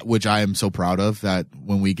which I am so proud of, that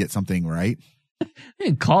when we get something right. We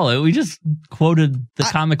didn't call it. We just quoted the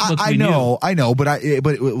comic book we knew. I know, but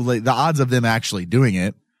like, the odds of them actually doing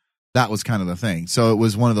it, that was kind of the thing. So it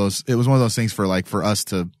was one of those things for us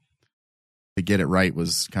to get it right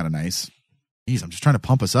was kind of nice. Jeez, I'm just trying to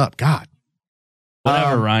pump us up. God.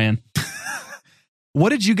 Whatever, Ryan. What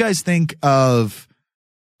did you guys think of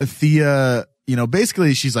Thea? You know,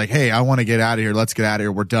 basically she's like, hey, I want to get out of here. Let's get out of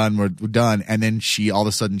here. We're done. We're done. And then she all of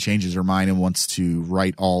a sudden changes her mind and wants to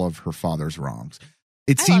right all of her father's wrongs.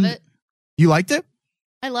 I love it. You liked it?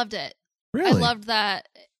 I loved it. Really? I loved that.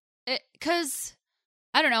 Because,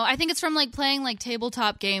 I don't know. I think it's from like playing like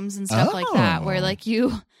tabletop games and stuff like that, where like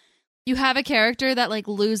you have a character that like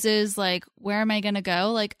loses like, where am I going to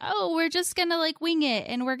go? Like, oh, we're just going to like wing it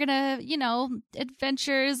and we're going to, you know,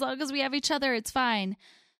 adventure as long as we have each other. It's fine.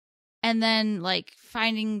 And then like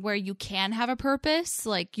finding where you can have a purpose,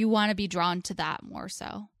 like you want to be drawn to that more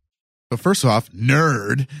so. But first off,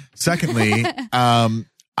 nerd. Secondly,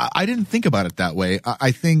 I didn't think about it that way.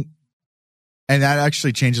 I think, and that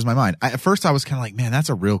actually changes my mind. At first I was kind of like, man, that's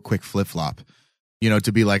a real quick flip flop, you know,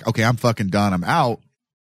 to be like, okay, I'm fucking done. I'm out.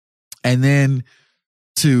 And then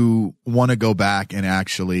to want to go back and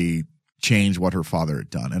actually change what her father had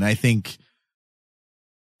done. And I think,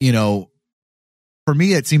 you know, for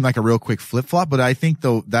me, it seemed like a real quick flip flop, but I think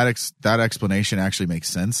though that explanation actually makes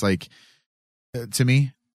sense. Like to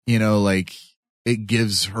me, you know, like it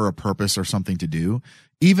gives her a purpose or something to do,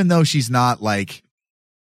 even though she's not like,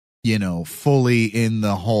 you know, fully in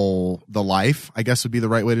the life, I guess would be the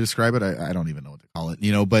right way to describe it. I don't even know what to call it,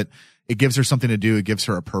 you know, but it gives her something to do. It gives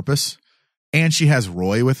her a purpose, and she has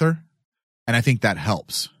Roy with her. And I think that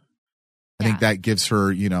helps. I think that gives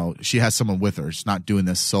her, you know, she has someone with her. She's not doing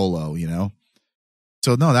this solo, you know?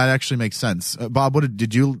 So no, that actually makes sense. Bob,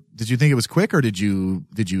 did you think it was quick, or did you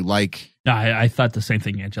like? No, I thought the same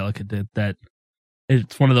thing Angelica did. That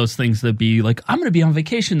it's one of those things that be like, I'm going to be on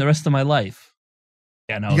vacation the rest of my life.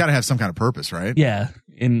 Yeah, no, you got to have some kind of purpose, right? Yeah,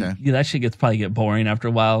 and that shit probably get boring after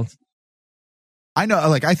a while. I know,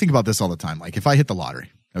 like I think about this all the time. Like if I hit the lottery,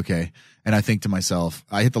 okay, and I think to myself,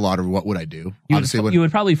 I hit the lottery, what would I do? You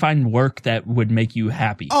would probably find work that would make you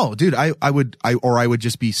happy. Oh, dude, I would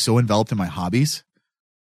just be so enveloped in my hobbies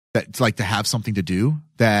that like to have something to do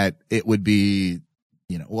that it would be,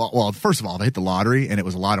 you know, well, first of all, if I hit the lottery and it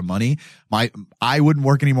was a lot of money, I wouldn't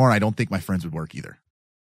work anymore. And I don't think my friends would work either.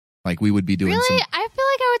 Like we would be doing. Really? I feel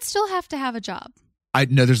like I would still have to have a job.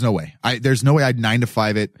 No, there's no way. There's no way I'd 9 to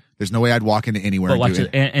 5 it. There's no way I'd walk into anywhere. But watch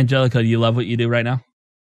it. Angelica, do you love what you do right now?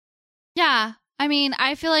 Yeah. I mean,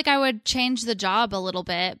 I feel like I would change the job a little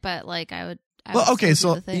bit, but like I would. Well, okay, so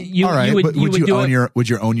all right, would you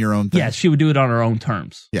own your own thing? Yeah, she would do it on her own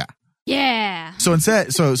terms. Yeah. Yeah. So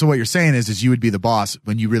instead, so what you're saying is you would be the boss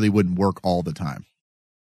when you really wouldn't work all the time.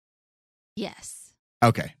 Yes.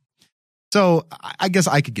 Okay. So I guess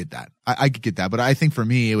I could get that. I could get that, but I think for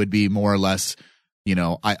me it would be more or less, you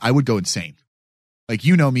know, I would go insane. Like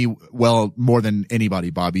you know me well more than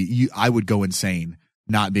anybody, Bobby. I would go insane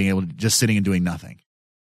not being able to just sitting and doing nothing.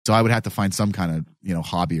 So I would have to find some kind of, you know,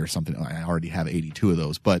 hobby or something. I already have 82 of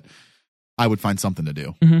those, but I would find something to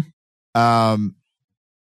do. Mm-hmm.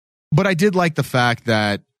 But I did like the fact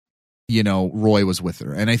that, you know, Roy was with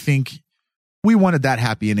her. And I think we wanted that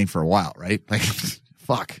happy ending for a while, right? Like,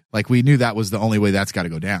 fuck. Like we knew that was the only way that's got to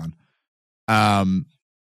go down.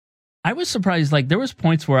 I was surprised. Like there was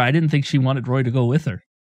points where I didn't think she wanted Roy to go with her.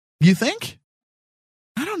 You think?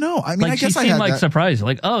 I don't know. I mean, like, I guess she I seemed had like that. surprised.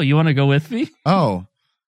 Like, oh, you want to go with me? Oh,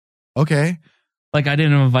 okay. Like, I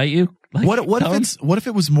didn't invite you. Like, What if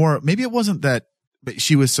it was more? Maybe it wasn't that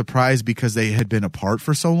she was surprised because they had been apart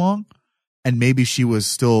for so long, and maybe she was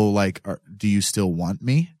still like, "Do you still want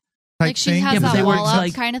me?" Like she has that wall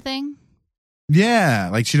up kind of thing. Yeah,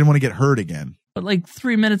 like she didn't want to get hurt again. But like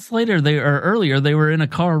 3 minutes later, earlier, they were in a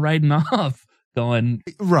car riding off, going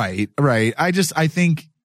right. I think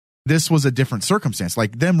this was a different circumstance.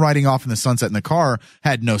 Like them riding off in the sunset in the car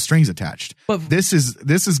had no strings attached. But this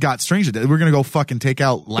has got strings attached. We're gonna go fucking take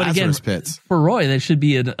out Lazarus pits. For Roy, that should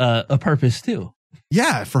be a purpose too.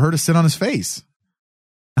 Yeah, for her to sit on his face.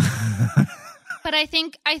 But I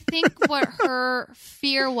think what her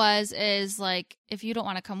fear is like, if you don't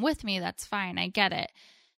want to come with me, that's fine. I get it.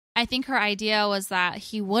 I think her idea was that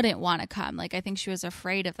he wouldn't want to come. Like, I think she was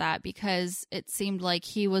afraid of that because it seemed like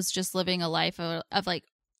he was just living a life of like,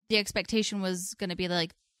 the expectation was going to be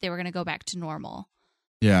like they were going to go back to normal.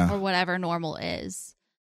 Yeah. Or whatever normal is.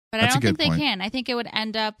 But That's I don't think they point. can. I think it would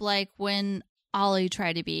end up like when Ollie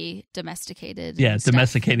tried to be domesticated. Yeah,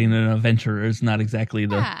 domesticating an adventurer is not exactly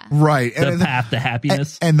the right the path to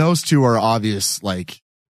happiness. And those two are obvious. Like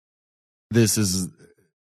this is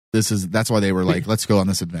that's why they were like, let's go on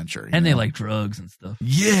this adventure. And they like drugs and stuff.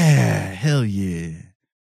 Yeah, hell yeah,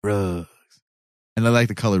 drugs. And they like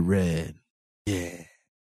the color red. Yeah,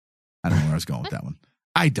 I don't know where I was going with that one.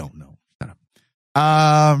 I don't know. Shut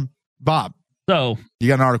up. Bob. So you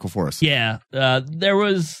got an article for us? Yeah, there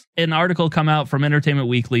was an article come out from Entertainment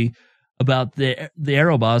Weekly about the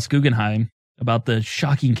Arrow boss Guggenheim about the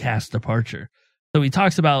shocking cast departure. So he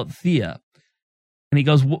talks about Thea, and he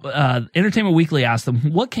goes, Entertainment Weekly asked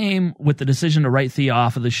him, what came with the decision to write Thea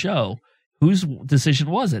off of the show? Whose decision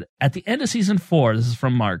was it? At the end of season 4, this is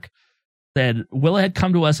from Mark, said Willa had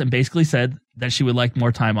come to us and basically said that she would like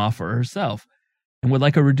more time off for herself and would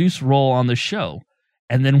like a reduced role on the show.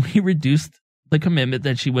 And then we reduced the commitment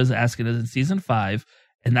that she was asking us in season 5,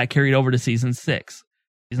 and that carried over to season 6.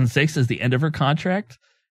 Season 6 is the end of her contract,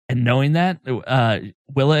 and knowing that,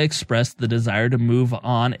 Willa expressed the desire to move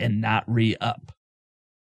on and not re-up.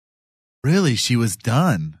 Really? She was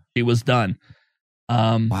done? She was done.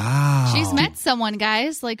 Wow. She's met someone,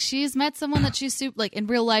 guys. Like, she's met someone that she's like in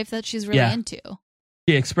real life that she's really into.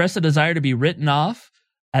 She expressed a desire to be written off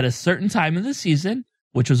at a certain time in the season,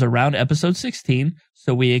 which was around episode 16.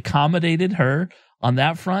 So we accommodated her on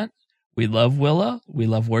that front. We love Willa. We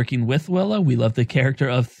love working with Willa. We love the character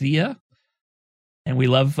of Thea. And we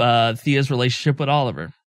love Thea's relationship with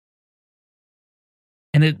Oliver.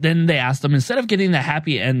 And then they asked him, instead of getting the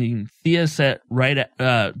happy ending, Thea set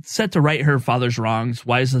to right her father's wrongs.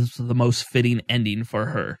 Why is this the most fitting ending for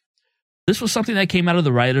her? This was something that came out of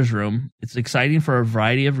the writer's room. It's exciting for a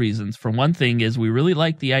variety of reasons. For one thing is we really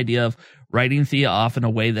like the idea of writing Thea off in a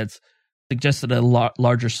way that's suggested a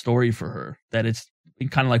larger story for her. That it's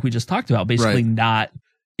kind of like we just talked about, basically not,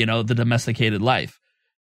 the domesticated life.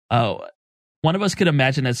 One of us could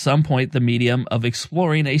imagine at some point the medium of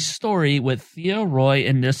exploring a story with Thea, Roy,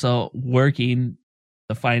 and Nyssa working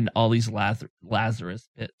to find all these Lazarus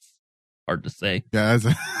pits. Hard to say. Yeah, it's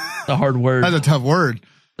a hard word. That's a tough word.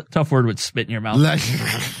 Tough word with spit in your mouth.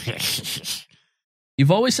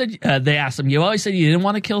 You've always said, they asked him, you always said you didn't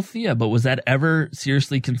want to kill Thea, but was that ever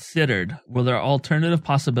seriously considered? Were there alternative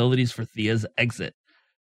possibilities for Thea's exit?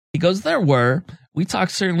 He goes, there were. We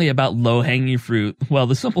talked certainly about low-hanging fruit. Well,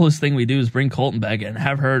 the simplest thing we do is bring Colton back and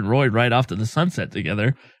have her and Roy ride off to the sunset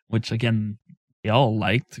together, which, again, they all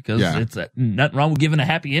liked because it's nothing wrong with giving a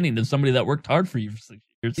happy ending to somebody that worked hard for you for 6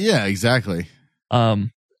 years. Yeah, exactly. But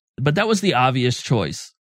that was the obvious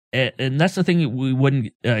choice. And that's the thing we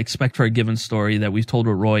wouldn't expect for a given story that we've told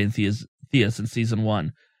with Roy and Thea since season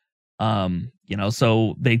 1.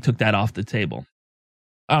 So they took that off the table.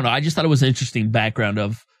 I don't know. I just thought it was an interesting background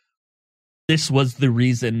of this was the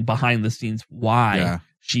reason behind the scenes why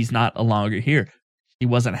she's not longer here. She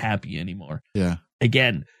wasn't happy anymore. Yeah.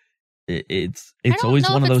 Again, it's always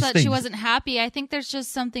one of those things. She wasn't happy. I think there's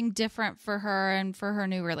just something different for her and for her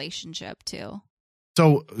new relationship too.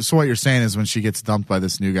 So what you're saying is when she gets dumped by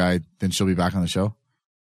this new guy, then she'll be back on the show?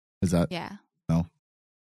 Is that? Yeah. No.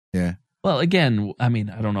 Yeah. Well, again, I mean,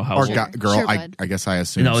 I don't know how or old. girl. Sure, I guess I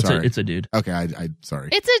assume. No, sorry. it's a dude. Okay, I sorry.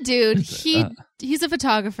 It's a dude. He's a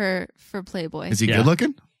photographer for Playboy. Is he good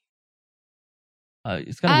looking?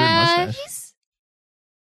 He's got a weird mustache.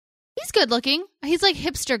 He's good looking. He's like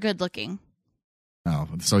hipster good looking. Oh,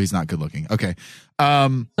 so he's not good looking. Okay.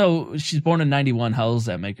 So she's born in 91. How old does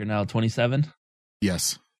that make her now? 27.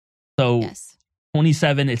 Yes. So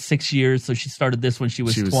 27, it's 6 years, so she started this when she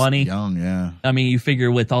was 20. Young, yeah. I mean, you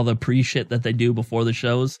figure with all the pre-shit that they do before the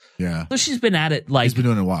shows. Yeah. So she's been at it she's been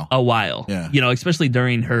doing it a while. Yeah. You know, especially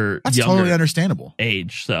during her That's younger totally understandable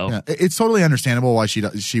age. So yeah, it's totally understandable why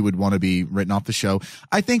she would want to be written off the show.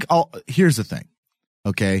 I think here's the thing.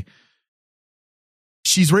 Okay.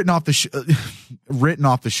 She's written off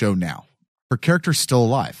the show now. Her character's still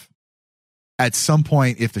alive. At some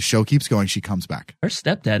point, if the show keeps going, she comes back. Her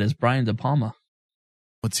stepdad is Brian De Palma.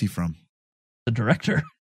 What's he from? The director.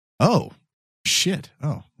 Oh, shit.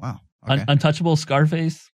 Oh, wow. Okay. Untouchable,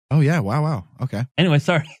 Scarface. Oh, yeah. Wow. Okay. Anyway,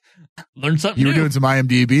 sorry. Learned something You new. were doing some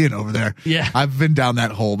IMDb over there. Yeah. I've been down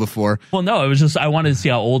that hole before. Well, no, it was just I wanted to see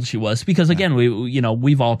how old she was because, again,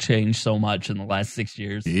 we've all changed so much in the last 6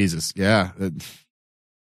 years. Jesus. Yeah.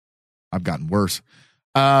 I've gotten worse.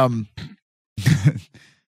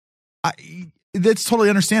 That's totally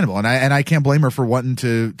understandable, and I can't blame her for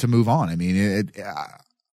wanting to move on. I mean,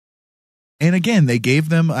 and again, they gave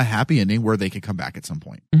them a happy ending where they could come back at some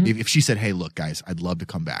point. Mm-hmm. If she said, "Hey, look, guys, I'd love to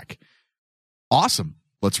come back," awesome.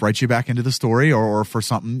 Let's write you back into the story, or for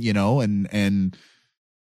something, and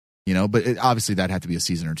But obviously, that had to be a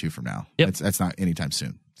season or two from now. Yep. That's not anytime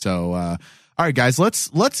soon. So, all right, guys,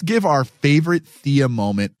 let's give our favorite Thea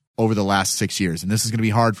moment over the last 6 years, and this is going to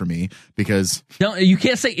be hard for me because you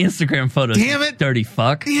can't say Instagram photos. Damn it, dirty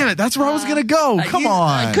fuck! Damn it, that's where I was going to go. Come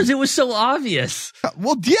on, because it was so obvious.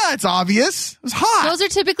 Well, yeah, it's obvious. It was hot. Those are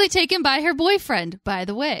typically taken by her boyfriend, by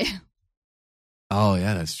the way. Oh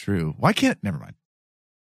yeah, that's true. Why can't? Never mind.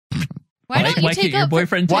 Why can't your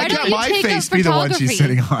boyfriend? Why can't my face be the one she's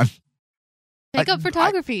sitting on? Take up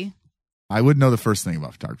photography. I wouldn't know the first thing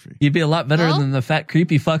about photography. You'd be a lot better than the fat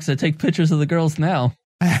creepy fucks that take pictures of the girls now.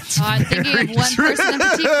 I'm thinking of one person in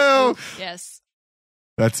particular. Yes.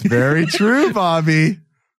 That's very true, Bobby.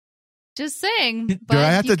 Just saying. Do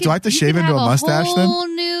I have to shave into a mustache then? A whole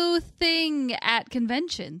new thing at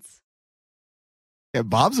conventions. Yeah,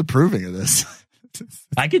 Bob's approving of this.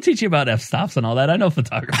 I can teach you about f-stops and all that. I know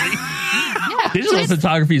photography. Digital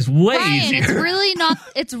photography is way easier.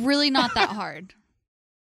 It's really not that hard.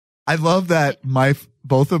 I love that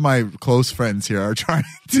both of my close friends here are trying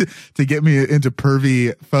to get me into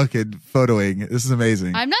pervy fucking photoing. This is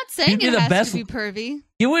amazing. I'm not saying it has to be pervy.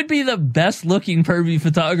 You would be the best looking pervy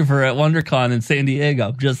photographer at WonderCon in San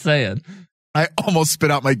Diego. Just saying. I almost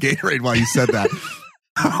spit out my Gatorade while you said that.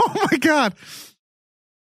 Oh my God.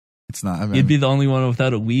 It's not. You'd be the only one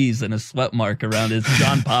without a wheeze and a sweat mark around his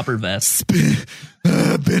John Popper vest.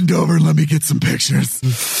 Bend over and let me get some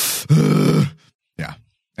pictures. Yeah.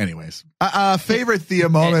 Anyways, favorite Thea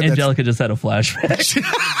moment. Angelica just had a flashback. That's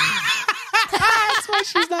why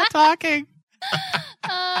she's not talking.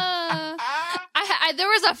 There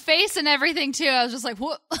was a face and everything too. I was just like,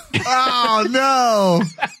 what? Oh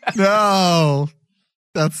no.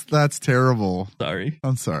 That's terrible. Sorry.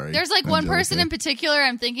 I'm sorry. There's like one person in particular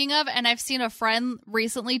I'm thinking of, and I've seen a friend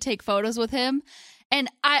recently take photos with him, and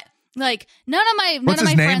none of my friends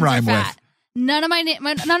are fat. None of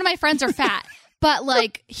my friends are fat. But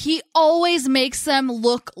like he always makes them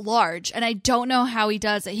look large, and I don't know how he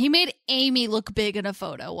does it. He made Amy look big in a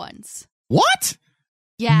photo once. What?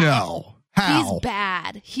 Yeah. No. How? He's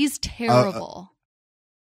bad. He's terrible.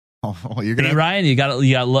 You're gonna Ryan, you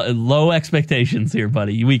got low expectations here,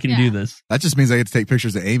 buddy. We can do this. That just means I get to take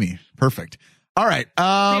pictures of Amy. Perfect. All right.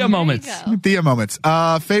 Thea moments. Thea moments.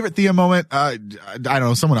 Favorite Thea moment. I don't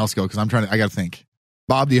know. Someone else go because I got to think.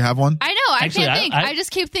 Bob, do you have one? I know. I can't think. I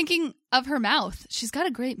just keep thinking of her mouth. She's got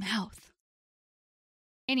a great mouth.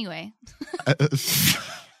 Anyway.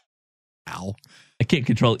 Ow. I can't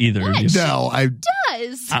control either of you. No, I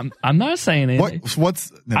does. I'm not saying anything.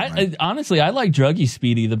 What's honestly, I like Druggy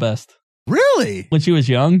Speedy the best. Really? When she was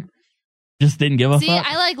young, just didn't give a fuck. See,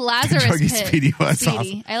 I like Lazarus Druggy Pit. Speedy was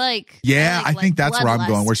awesome. I like. Yeah, I think that's where I'm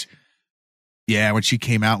going. Bloodlust. When she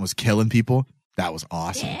came out and was killing people, that was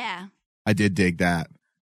awesome. Yeah, I did dig that.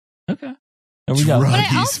 Okay, there we go. But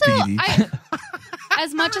I also,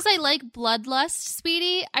 as much as I like Bloodlust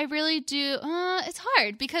Speedy, I really do. It's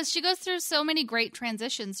hard because she goes through so many great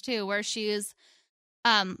transitions too, where she is,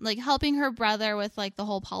 like helping her brother with like the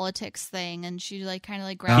whole politics thing, and she like kind of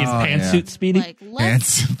like grabs pantsuit Speedy. Like,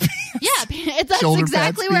 that's Shoulder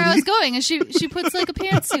exactly where I was going. And she puts like a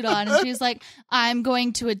pantsuit on, and she's like, "I'm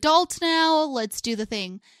going to adult now. Let's do the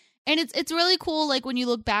thing." And it's really cool, like when you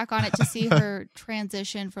look back on it, to see her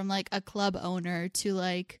transition from like a club owner to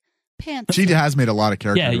like pants. She has made a lot of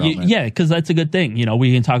character development. Yeah, because that's a good thing. You know,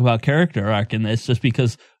 we can talk about character arc in this just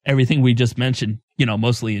because everything we just mentioned, you know,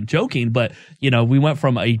 mostly in joking, but you know, we went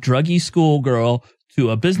from a druggy schoolgirl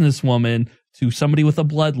to a businesswoman to somebody with a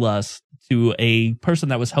bloodlust to a person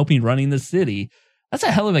that was helping running the city. That's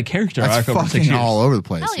a hell of a character arc over 6 fucking years. all over the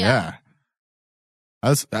place. Hell Yeah.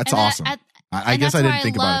 That's awesome. I guess I didn't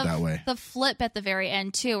think about it that way. The flip at the very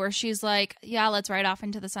end too, where she's like, "Yeah, let's ride off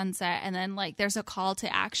into the sunset," and then like there's a call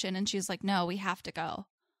to action, and she's like, "No, we have to go."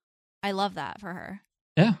 I love that for her.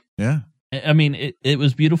 Yeah. Yeah. I mean, it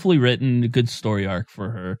was beautifully written, a good story arc for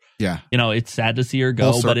her. Yeah. You know, it's sad to see her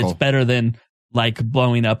go, Full but it's circle. better than like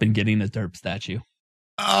blowing up and getting a derp statue.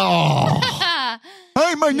 Oh.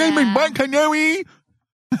 Hi, my name is Black Canary.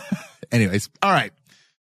 Anyways, all right.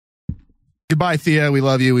 Goodbye, Thea. We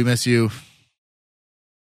love you. We miss you.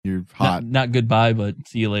 You're hot. Not goodbye, but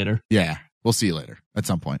see you later. Yeah. We'll see you later at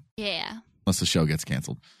some point. Yeah. Unless the show gets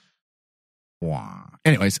canceled. Wow.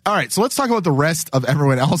 Anyways, all right. So let's talk about the rest of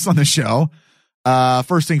everyone else on the show.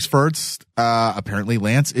 First things first, apparently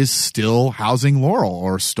Lance is still housing Laurel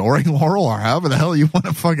or storing Laurel or however the hell you want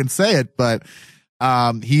to fucking say it. But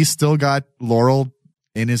he's still got Laurel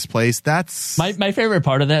in his place. That's my favorite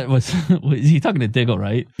part of that was he talking to Diggle,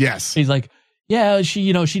 right? Yes. He's like, yeah,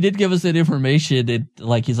 she did give us that information. And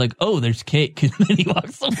like, he's like, oh, there's cake. And then he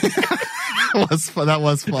walks away. That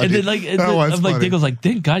was funny. And then like Diggle's like,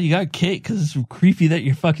 thank God you got cake because it's creepy that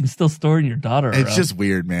you're fucking still storing your daughter around. It's just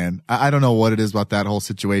weird, man. I don't know what it is about that whole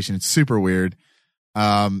situation. It's super weird.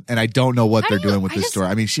 And I don't know what they're doing with this story.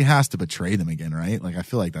 I mean, she has to betray them again, right? Like, I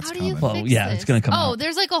feel like that's coming. Well, yeah, it's going to come out. Oh,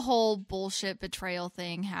 there's like a whole bullshit betrayal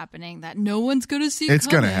thing happening that no one's going to see It's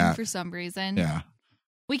coming gonna happen for some reason. Yeah.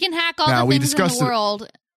 We can hack all Now, the we things in discussed the it- world,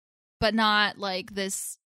 but not like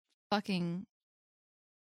this fucking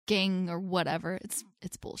gang or whatever. It's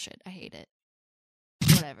bullshit. I hate it.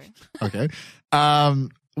 Whatever. Okay.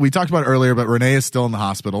 We talked about it earlier, but Renee is still in the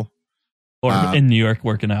hospital. Or in New York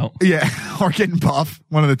working out. Yeah, or getting buff.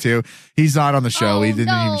 One of the two. He's not on the show. He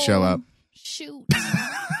didn't even show up. Shoot.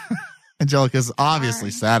 Angelica's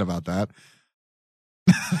obviously sad about that.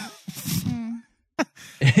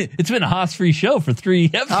 It's been a Haas-free show for 3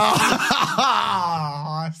 episodes.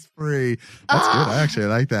 Haas free. That's good. I actually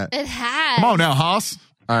like that. It has. Come on now, Haas.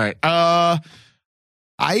 All right. I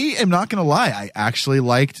am not going to lie. I actually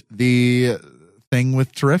liked the thing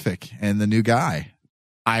with Terrific and the new guy.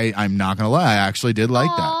 I'm not going to lie. I actually did like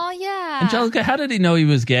that. Oh, yeah. Angelica, how did he know he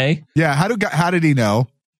was gay? Yeah. How did he know?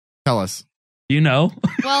 Tell us. Do you know?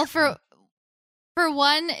 Well, for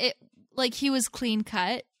one, it like he was clean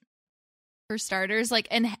cut. For starters, like,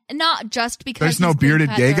 and not just because there's no bearded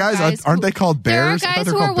gay guys. Aren't they called bears? There are guys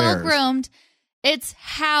who are well groomed. It's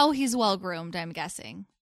how he's well groomed. I'm guessing.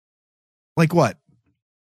 Like what?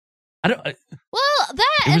 I don't. Well,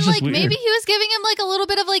 that It was and just like weird. maybe he was giving him like a little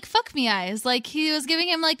bit of like fuck me eyes. Like he was giving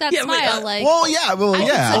him like that smile. Like well, yeah.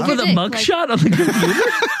 Over the mugshot on the computer.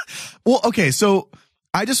 Well, okay. So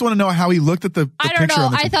I just want to know how he looked at the I don't picture know.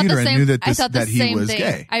 on the I thought computer the same. and knew that I thought the that he same was thing.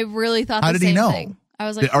 gay. I really thought. How the did he same know? Thing. I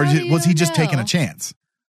was like, or how do was he you just taking know? a chance?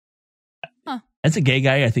 As a gay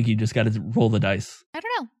guy, I think you just got to roll the dice, I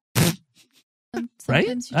don't know. right?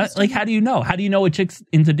 Sometimes you just Like, don't how do you know? How do you know a chick's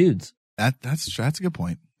into dudes? That's a good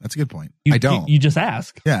point. That's a good point. You, I don't. You just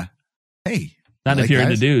ask. Yeah. Hey. Not like if you're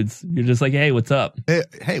guys? into dudes. You're just like, hey, what's up?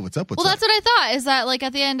 Hey, what's up? Well, that's what I thought. Is that like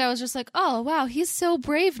at the end, I was just like, oh wow, he's so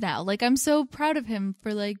brave now. Like I'm so proud of him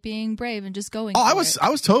for like being brave and just going. Oh, for I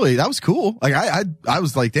it. was totally. That was cool. Like I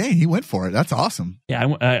was like, dang, he went for it. That's awesome. Yeah,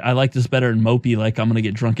 I like this better than mopey. Like I'm gonna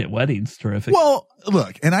get drunk at weddings. Terrific. Well,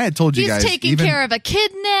 look, and I had told you He's guys, taking even, care of a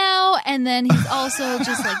kid now, and then he's also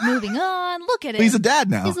just like moving on. Look at him. he's a dad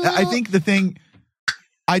now. He's a I little- think the thing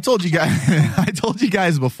I told you guys, I told you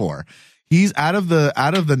guys before. He's out of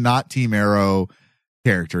the not Team Arrow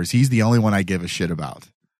characters. He's the only one I give a shit about.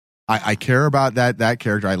 I care about that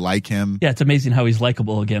character. I like him. Yeah, it's amazing how he's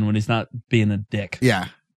likable again when he's not being a dick. Yeah.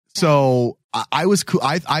 So I was cool.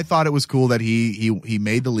 I thought it was cool that he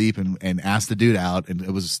made the leap and asked the dude out, and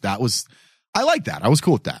I like that. I was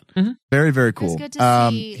cool with that. Mm-hmm. Very, very cool. good to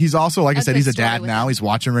see He's also, like I a said, good he's a story dad with now. him. He's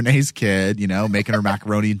watching Renee's kid, making her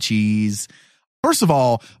macaroni and cheese. First of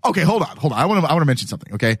all, okay, hold on. I want to mention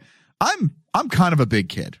something. Okay, I'm kind of a big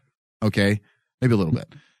kid. Okay, maybe a little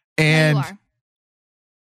bit, and you are.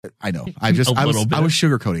 I know. I was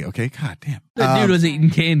sugarcoating. Okay, god damn. The dude was eating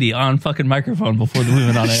candy on fucking microphone before we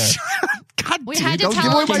went on air. God We damn, had to don't give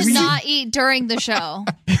tell away him my to secret. not eat during the show.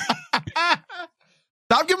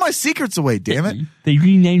 Stop giving my secrets away, damn it. They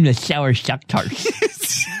renamed the sour shock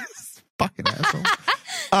tarts. Fucking asshole.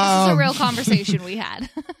 This is a real conversation we had.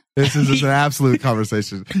 This is an absolute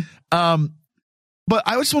conversation. But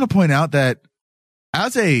I just want to point out that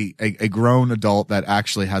as a grown adult that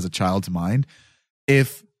actually has a child's mind,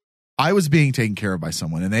 if I was being taken care of by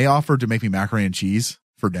someone and they offered to make me macaroni and cheese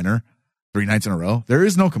for dinner 3 nights in a row, there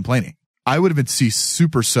is no complaining. I would have been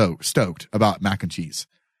super stoked about mac and cheese.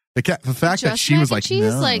 The fact that she was like,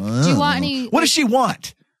 cheese? No, like, do you want any? What does she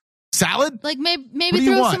want? Salad? Like maybe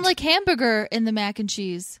throw some like hamburger in the mac and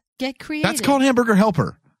cheese. Get creative. That's called hamburger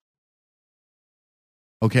helper.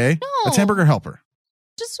 Okay, no, that's hamburger helper.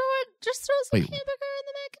 Just throw some hamburger in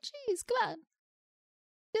the mac and cheese. Come on.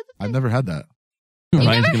 I've never had that.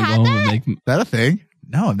 Ryan's never had that? Is that a thing?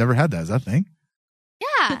 No, I've never had that. Is that a thing?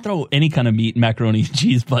 Yeah. Throw any kind of meat in macaroni and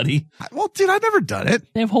cheese, buddy. Well, dude, I've never done it.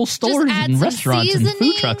 They have whole stores and restaurants and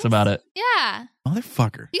food trucks about it. Yeah.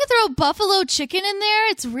 Motherfucker. You can throw buffalo chicken in there.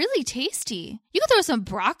 It's really tasty. You can throw some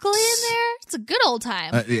broccoli in there. It's a good old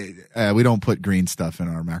time. We don't put green stuff in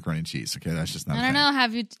our macaroni and cheese. Okay, that's just not. I don't know.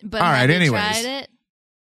 Have you? But all right. Anyways, tried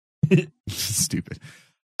it? Stupid.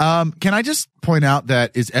 Can I just point out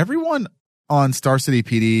that is everyone on Star City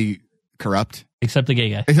PD corrupt? Except the gay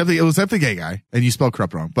guy. Except the gay guy. And you spelled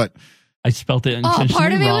corrupt wrong, but I spelled it intentionally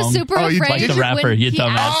part of me wrong. was super afraid. Like the rapper, you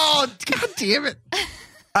dumbass. Oh, God damn it.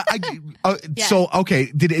 Yeah. So,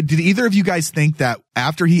 okay. Did either of you guys think that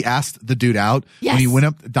after he asked the dude out, when he went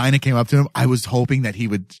up, Dinah came up to him, I was hoping that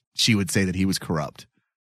she would say that he was corrupt.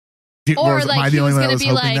 Or am like I the only one that was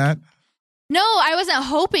hoping like, that? No, I wasn't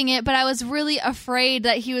hoping it, but I was really afraid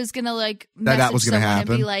that he was gonna like message that was gonna someone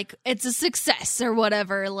happen. and be like, "It's a success" or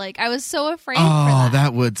whatever. Like, I was so afraid. Oh, for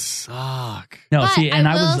that would suck. No, but see, and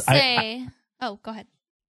I will was say, oh, go ahead.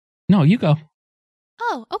 No, you go.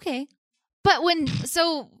 Oh, okay. But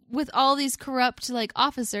with all these corrupt like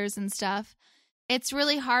officers and stuff, it's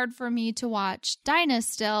really hard for me to watch Dinah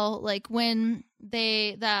still. Like when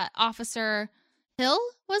that officer Hill,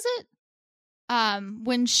 was it?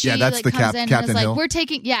 When she that's like comes in and is like,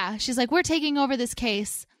 Hill. she's like, we're taking over this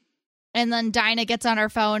case. And then Dinah gets on her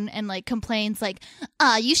phone and like complains like,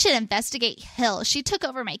 you should investigate Hill. She took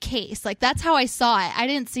over my case. Like, that's how I saw it. I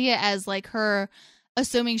didn't see it as like her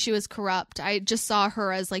assuming she was corrupt. I just saw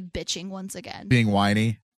her as like bitching once again. Being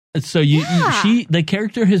whiny. So the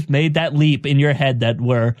character has made that leap in your head that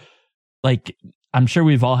where like, I'm sure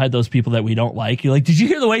we've all had those people that we don't like. You're like, did you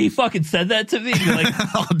hear the way he fucking said that to me? You're like,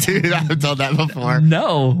 oh, dude, I've done that before.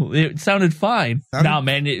 No, it sounded fine. No,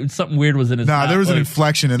 man, something weird was in his mouth. There was an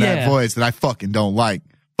inflection in that voice that I fucking don't like.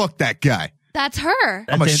 Fuck that guy. That's her.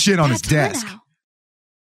 I'm going to shit on his That's desk. her now.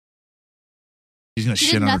 She's going to She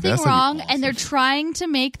shit did on her nothing desk. wrong, and they're trying to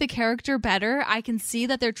make the character better. I can see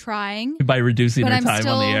that they're trying. By reducing but her I'm time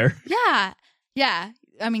still, on the air. Yeah.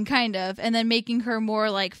 I mean, kind of. And then making her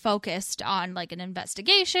more like focused on like an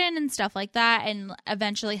investigation and stuff like that, and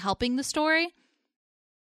eventually helping the story.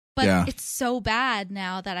 But it's so bad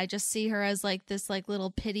now that I just see her as like this like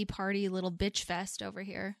little pity party, little bitch fest over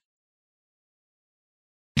here.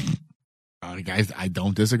 Guys, I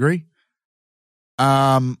don't disagree.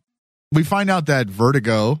 We find out that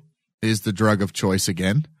vertigo is the drug of choice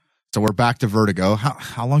again. So we're back to vertigo.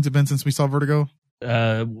 How long's it been since we saw vertigo?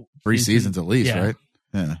 3 seasons at least, right?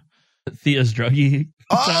 Yeah. Thea's druggy.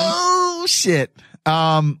 Oh shit.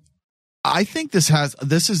 I think this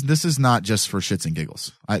is not just for shits and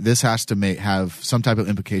giggles. This has to have some type of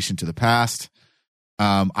implication to the past.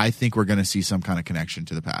 I think we're going to see some kind of connection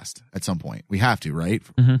to the past at some point. We have to, right?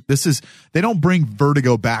 Mm-hmm. They don't bring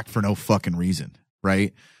vertigo back for no fucking reason,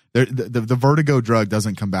 right? The vertigo drug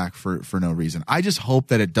doesn't come back for no reason. I just hope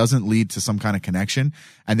that it doesn't lead to some kind of connection,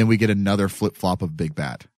 and then we get another flip flop of Big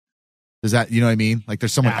Bad. Does that, you know what I mean? Like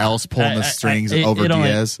there's someone else pulling the strings over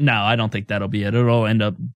Diaz. No, I don't think that'll be it. It'll end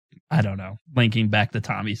up, I don't know, linking back to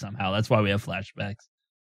Tommy somehow. That's why we have flashbacks.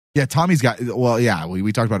 Yeah, Tommy's got,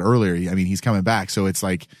 we talked about earlier. I mean, he's coming back. So it's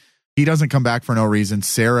like, he doesn't come back for no reason.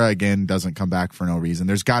 Sarah, again, doesn't come back for no reason.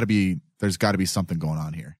 There's got to be something going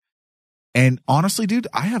on here. And honestly, dude,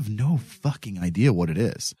 I have no fucking idea what it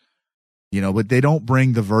is. But they don't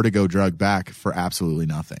bring the vertigo drug back for absolutely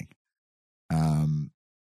nothing.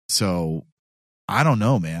 So I don't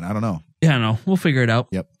know, man. I don't know. Yeah, no, we'll figure it out.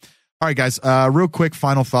 Yep. All right, guys. Real quick,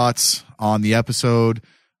 final thoughts on the episode.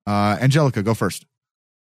 Angelica, go first.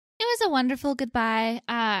 It was a wonderful goodbye.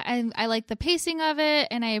 I like the pacing of it,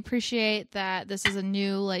 and I appreciate that this is a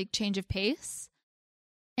new like change of pace.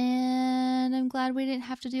 And I'm glad we didn't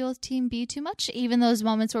have to deal with Team B too much. Even those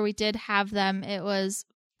moments where we did have them, it was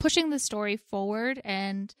pushing the story forward,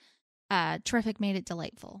 and Terrific made it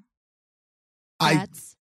delightful.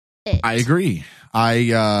 That's it. I agree.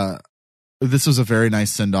 This was a very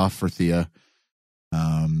nice send off for Thea.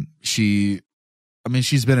 She's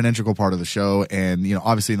been an integral part of the show, and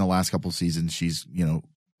obviously in the last couple of seasons she's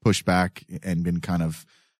pushed back and been kind of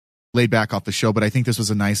laid back off the show. But I think this was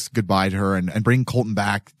a nice goodbye to her, and bringing Colton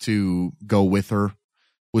back to go with her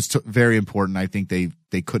was very important. I think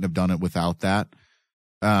they couldn't have done it without that.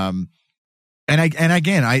 And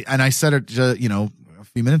I said it a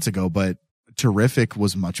few minutes ago, but Terrific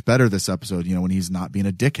was much better this episode, you know, when he's not being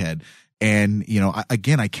a dickhead. And, you know, I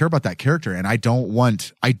care about that character, and I don't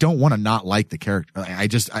want to not like the character.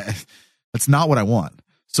 That's not what I want.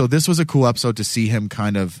 So this was a cool episode to see him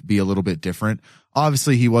kind of be a little bit different.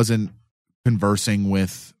 Obviously, he wasn't conversing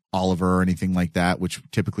with Oliver or anything like that, which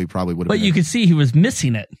typically probably would have been. But you could see he was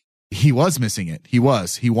missing it. He was missing it. He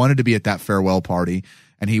wanted to be at that farewell party,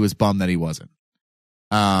 and he was bummed that he wasn't.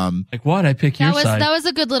 Like, what? I pick your side. That was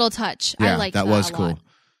a good little touch. Yeah, I liked that was cool.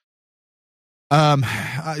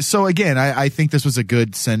 So again, I think this was a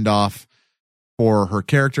good send off for her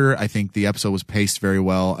character. I think the episode was paced very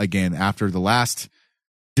well. Again, after the last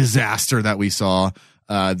disaster that we saw,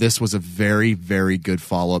 this was a very, very good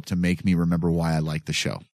follow up to make me remember why I like the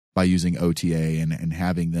show by using OTA and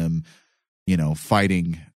having them, you know,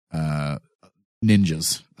 fighting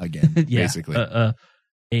ninjas again, basically.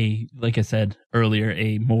 Like I said earlier,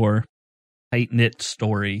 a more tight knit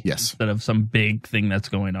story, instead of some big thing that's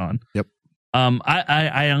going on. Yep.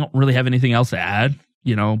 I don't really have anything else to add,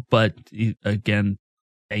 you know, but again,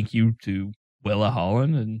 thank you to Willa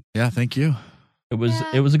Holland, and yeah, thank you. It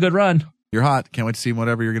was a good run. You're hot. Can't wait to see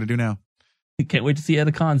whatever you're going to do now. Can't wait to see you at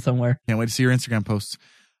a con somewhere. Can't wait to see your Instagram posts.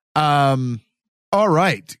 All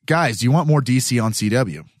right, guys, you want more DC on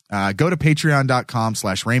CW? Go to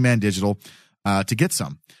patreon.com/RainmanDigital to get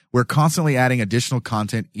some. We're constantly adding additional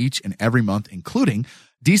content each and every month, including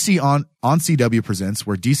DC on CW Presents,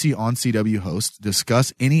 where DC on CW hosts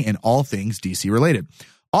discuss any and all things DC related.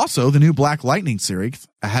 Also, the new Black Lightning series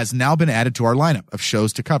has now been added to our lineup of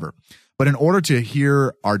shows to cover. But in order to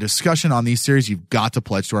hear our discussion on these series, you've got to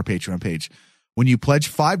pledge to our Patreon page. When you pledge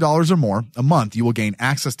 $5 or more a month, you will gain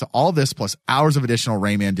access to all this plus hours of additional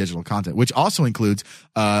Rayman digital content, which also includes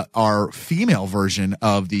our female version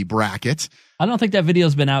of the bracket. I don't think that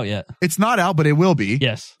video's been out yet. It's not out, but it will be.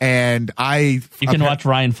 Yes. And you can watch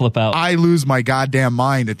Ryan flip out. I lose my goddamn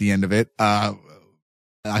mind at the end of it. I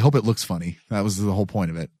hope it looks funny. That was the whole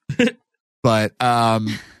point of it. But I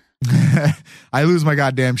lose my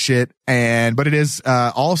goddamn shit. But it is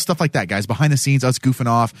all stuff like that, guys. Behind the scenes, us goofing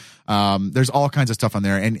off. There's all kinds of stuff on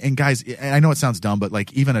there. And guys, I know it sounds dumb, but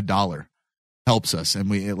like even $1 helps us.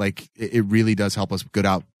 And it really does help us put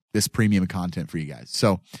out this premium content for you guys.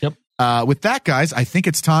 So yep. With that, guys, I think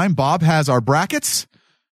it's time. Bob has our brackets.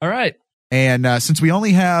 All right. And since we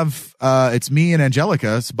only have it's me and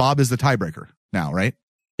Angelica, so Bob is the tiebreaker now, right?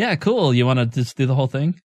 Yeah, cool. You want to just do the whole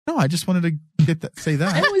thing? No, I just wanted to say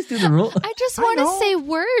that. I always do the rule. I just want to say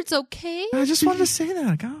words, okay? I just wanted to say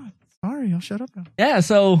that. God, sorry, I'll shut up now. Yeah,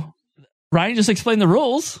 so Ryan just explained the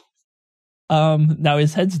rules. Now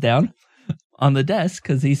his head's down on the desk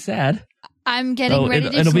because he's sad. I'm getting ready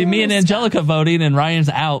to. It'll be me and Angelica voting, and Ryan's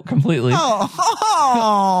out completely.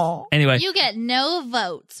 Oh. Anyway, you get no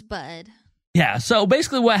votes, bud. Yeah. So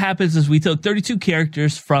basically, what happens is we took 32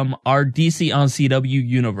 characters from our DC on CW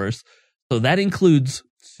universe. So that includes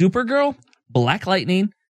Supergirl, Black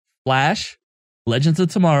Lightning, Flash, Legends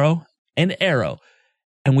of Tomorrow, and Arrow,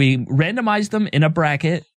 and we randomized them in a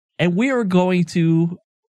bracket, and we are going to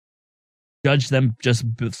judge them just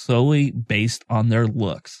solely based on their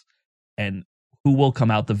looks. And who will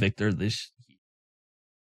come out the victor this year.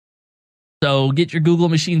 So get your Google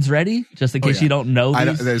machines ready, just in case you don't know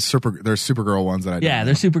these. There's Supergirl ones that I don't know.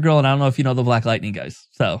 There's Supergirl, and I don't know if you know the Black Lightning guys.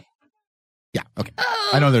 So yeah, okay.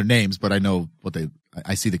 I know their names, but I know what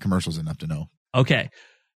I see the commercials enough to know. Okay.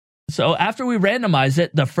 So after we randomize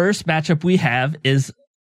it, the first matchup we have is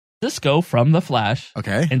Cisco from The Flash.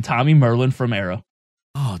 Okay. And Tommy Merlin from Arrow.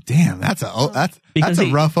 Oh, damn. That's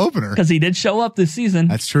a rough opener. Because he did show up this season.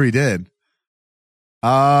 That's true, he did.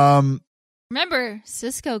 Remember,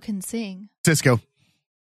 Cisco can sing. Cisco.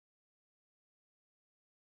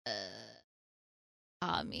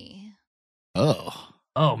 Tommy. Oh,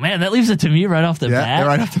 man, that leaves it to me right off the bat. Yeah,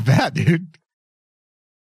 right off the bat, dude.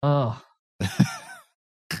 Oh.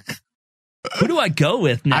 Who do I go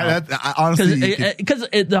with now? Honestly, because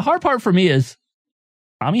the hard part for me is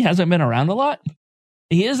Tommy hasn't been around a lot.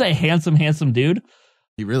 He is a handsome, handsome dude.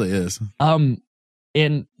 He really is. And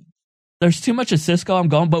there's too much of Cisco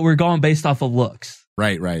but we're going based off of looks.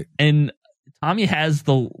 Right. And Tommy has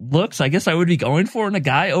the looks I guess I would be going for in a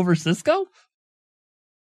guy over Cisco.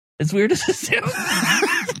 It's weird to assume.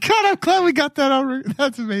 God, I'm glad we got that over.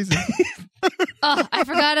 That's amazing. Oh, I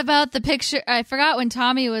forgot about the picture. I forgot when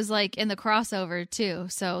Tommy was like in the crossover too.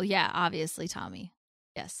 So yeah, obviously Tommy.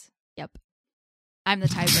 Yes. Yep. I'm the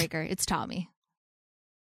tiebreaker. It's Tommy.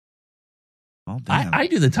 Oh, damn. I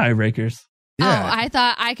do the tiebreakers. Yeah. Oh, I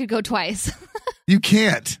thought I could go twice. You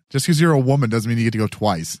can't. Just because you're a woman doesn't mean you get to go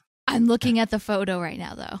twice. I'm looking at the photo right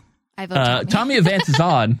now, though. I vote Tommy Evans is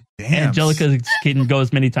on. Damn. Angelica can go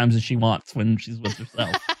as many times as she wants when she's with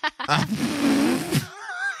herself.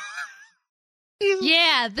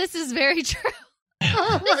 Yeah, this is very true.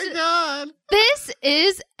 Oh my God. This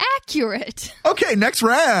is accurate. Okay, next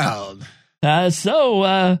round.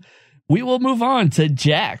 So we will move on to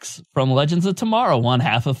Jax from Legends of Tomorrow, one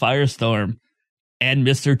half of Firestorm, and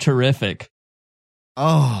Mr. Terrific.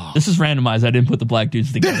 Oh. This is randomized. I didn't put the black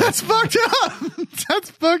dudes together. That's fucked up. That's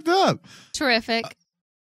fucked up. Terrific.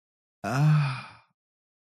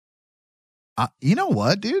 You know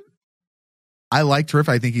what, dude? I like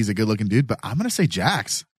Terrific. I think he's a good-looking dude, but I'm going to say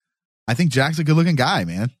Jax. I think Jack's a good-looking guy,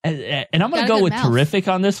 man. And I'm going to go with Terrific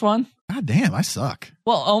on this one. God damn, I suck.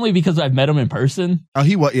 Well, only because I've met him in person. Oh,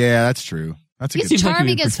 yeah, that's true. That's a He's good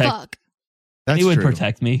charming as fuck. That's he would true.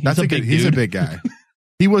 protect me. He's a big guy.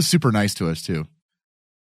 He was super nice to us, too.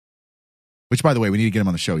 Which, by the way, we need to get him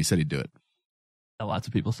on the show. He said he'd do it. Lots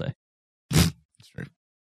of people say. That's true.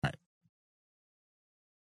 All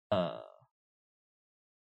right.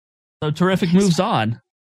 So Terrific moves on.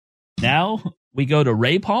 Now we go to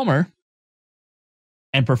Ray Palmer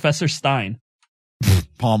and Professor Stein.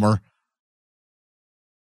 Palmer.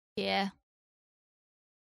 Yeah.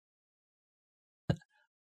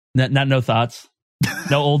 No thoughts?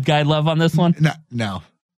 No old guy love on this one? No.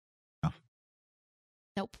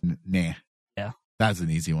 Nope. Nah. Yeah. That's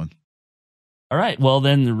an easy one. All right. Well,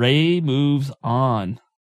 then Ray moves on.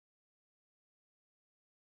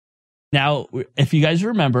 Now, if you guys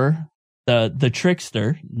remember, the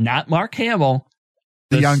trickster, not Mark Hamill,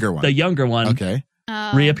 the younger one, okay,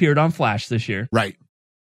 reappeared on Flash this year, right?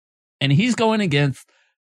 And he's going against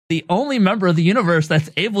the only member of the universe that's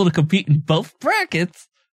able to compete in both brackets,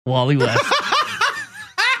 Wally West.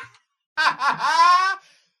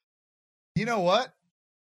 You know what?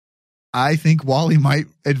 I think Wally might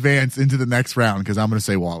advance into the next round because I'm going to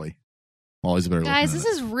say Wally. Wally's a better looking. Guys, this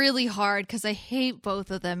is really hard because I hate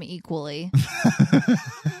both of them equally.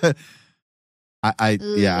 I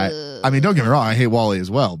mean, don't get me wrong. I hate Wally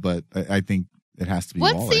as well, but I think it has to be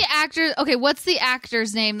What's Wally. the actor? Okay, what's the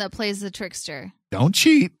actor's name that plays the trickster? Don't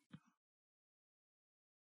cheat.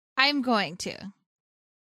 I'm going to.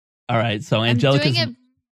 All right, so Angelica's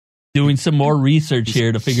doing some more research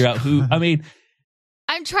here to figure out who. I mean,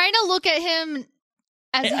 I'm trying to look at him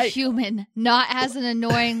as a human, not as an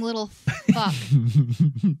annoying little fuck.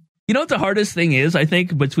 You know what the hardest thing is, I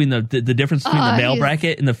think, between the difference between the male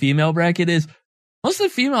bracket and the female bracket is most of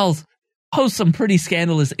the females post some pretty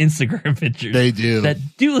scandalous Instagram pictures. They do. That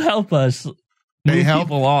do help us move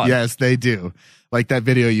people on. Yes, they do. Like that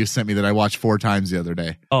video you sent me that I watched 4 times the other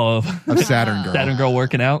day. Oh, of Saturn Girl. Saturn Girl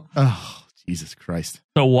working out. Oh, Jesus Christ.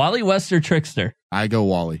 So Wally West or Trickster? I go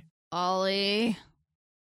Wally. Wally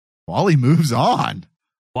moves on.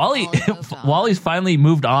 Wally's finally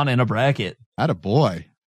moved on in a bracket. Atta boy.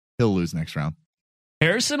 He'll lose next round.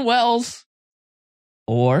 Harrison Wells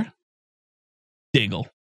or Diggle.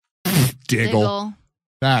 Diggle.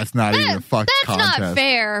 That's not even a fuck contest. That's not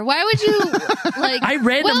fair. Why would you like? I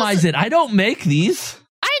randomize it. I don't make these.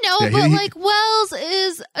 I know, but Wells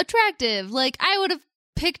is attractive. Like I would have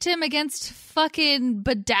picked him against fucking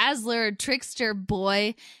Bedazzler Trickster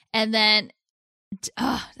boy, and then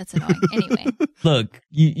that's annoying. Anyway, look,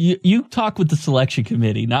 you talk with the selection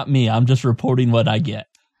committee, not me. I'm just reporting what I get.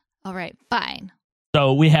 All right, fine.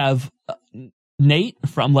 So we have Nate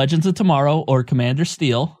from Legends of Tomorrow or Commander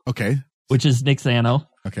Steel. Okay. Which is Nick Zano.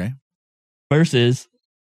 Okay. Versus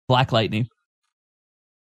Black Lightning.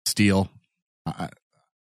 Steel.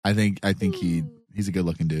 I think he's a good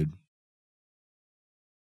looking dude.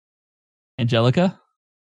 Angelica?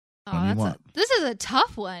 This is a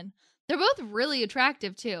tough one. They're both really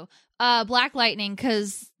attractive too. Black Lightning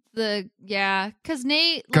because Nate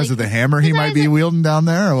because of the hammer he might be wielding down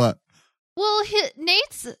there or what? Well,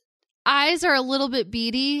 Nate's eyes are a little bit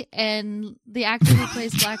beady, and the actor who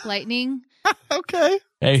plays Black Lightning. Okay.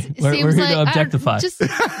 Hey, we're here to objectify.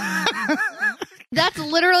 That's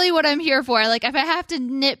literally what I'm here for. Like, if I have to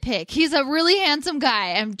nitpick, he's a really handsome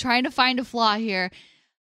guy. I'm trying to find a flaw here.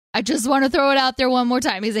 I just want to throw it out there one more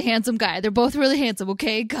time. He's a handsome guy. They're both really handsome.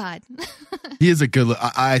 Okay, God. He is a good.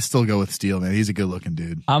 I still go with Steel, man. He's a good looking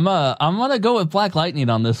dude. I'm gonna go with Black Lightning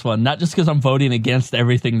on this one, not just because I'm voting against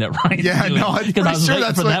everything that Ryan's doing. No, I'm pretty sure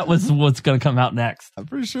that was what's gonna come out next. I'm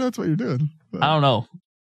pretty sure that's what you're doing. I don't know.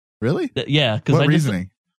 Really? Yeah. What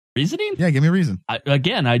reasoning? Reasoning? Yeah, give me a reason.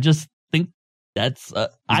 I just think that's.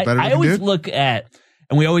 I always look at,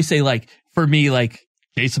 and we always say like, for me, like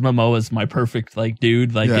Jason Momoa is my perfect like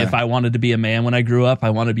dude. Like if I wanted to be a man when I grew up,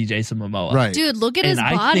 I want to be Jason Momoa. Right. Dude, look at his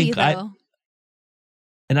body though.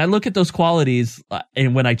 And I look at those qualities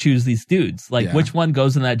and when I choose these dudes, like which one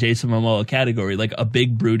goes in that Jason Momoa category, like a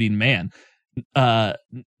big brooding man.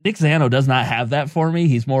 Nick Zano does not have that for me.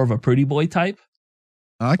 He's more of a pretty boy type.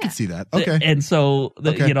 Oh, I can see that. Okay. And so,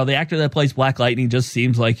 the actor that plays Black Lightning just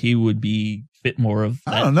seems like he would be fit more of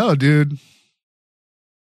that. I don't know, dude.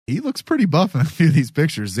 He looks pretty buff in a few of these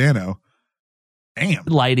pictures. Zano. Damn.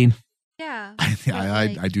 Lighting. Yeah.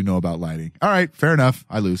 I do know about lighting. All right. Fair enough.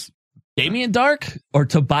 I lose. Damien Dark or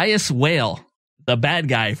Tobias Whale, the bad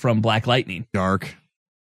guy from Black Lightning? Dark.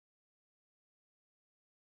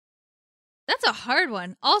 That's a hard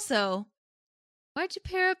one. Also, why'd you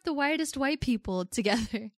pair up the whitest white people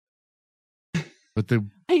together? But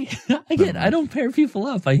I don't pair people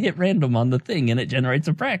up. I hit random on the thing and it generates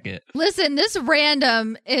a bracket. Listen, this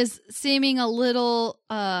random is seeming a little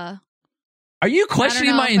Are you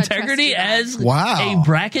questioning my integrity as a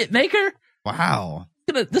bracket maker? Wow.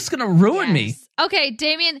 This is gonna ruin me. Okay,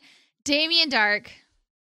 Damien Dark.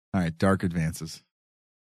 All right, Dark advances.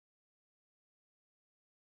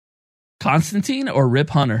 Constantine or Rip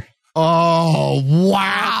Hunter? Oh,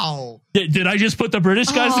 wow. Did I just put the British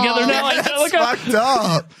guys together now? That's fucked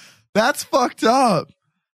up. That's fucked up.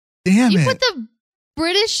 Damn it. You put the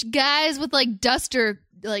British guys with like duster,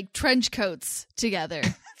 like trench coats together.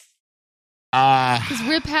 Because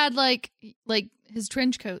Rip had like his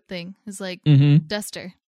trench coat thing, his like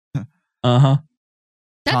duster. Uh-huh.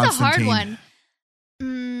 That's a hard one.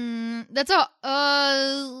 That's a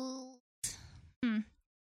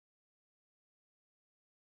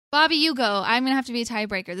Bobby, you go. I'm gonna have to be a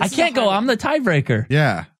tiebreaker. I can't go. I'm the tiebreaker.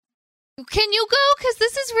 Yeah. Can you go? Because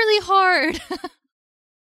this is really hard.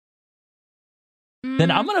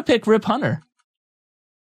 Then I'm gonna pick Rip Hunter.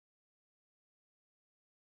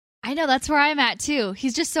 I know, that's where I'm at too.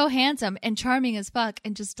 He's just so handsome and charming as fuck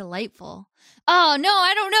and just delightful. Oh, no,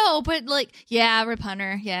 I don't know. But Rip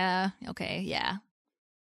Hunter. Yeah. Okay, yeah.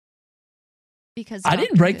 Because I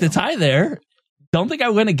didn't break the tie there. Don't think I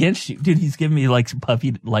went against you. Dude, he's giving me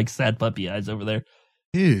sad puppy eyes over there.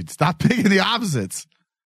 Dude, stop picking the opposites.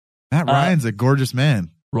 Matt Ryan's a gorgeous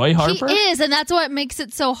man. Roy Harper? He is, and that's what makes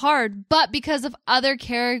it so hard. But because of other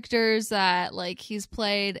characters that he's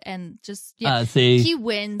played and just he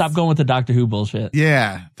wins. Stop going with the Doctor Who bullshit.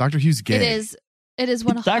 Yeah, Doctor Who's gay. It is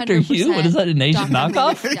 100%. Doctor Who? What is that, an Asian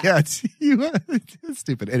knockoff? Yeah, it's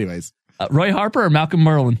stupid. Anyways. Roy Harper or Malcolm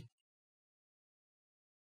Merlin?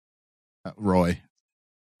 Roy.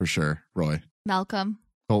 For sure. Roy. Malcolm.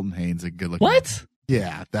 Colton Haynes, a good looking. What?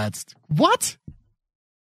 Yeah, that's... What?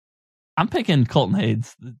 I'm picking Colton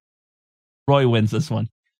Haynes. Roy wins this one.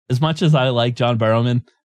 As much as I like John Barrowman.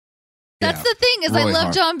 That's the thing, is Roy I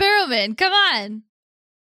love John Barrowman. Come on.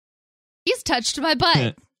 He's touched my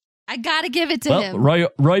butt. I gotta give it to him. Roy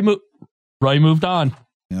moved on.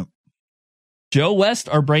 Yep. Joe West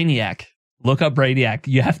or Brainiac? Look up Brainiac.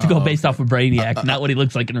 You have to go based off of Brainiac, not what he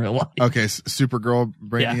looks like in real life. Okay, Supergirl,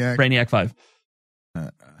 Brainiac? Yeah, Brainiac 5.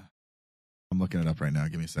 I'm looking it up right now.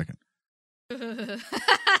 Give me a second. Who's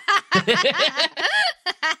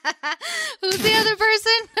the other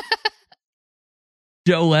person?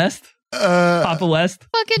 Joe West. Papa West.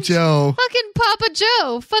 Fucking Joe. Fucking Papa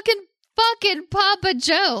Joe. Fucking Papa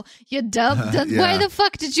Joe. You dumb. Why the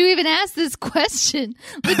fuck did you even ask this question?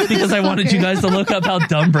 Because I wanted you guys to look up how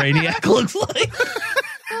dumb Brainiac looks like.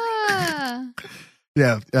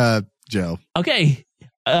 Yeah, Joe. Okay.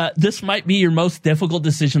 This might be your most difficult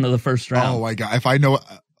decision of the first round. Oh my God. If I know...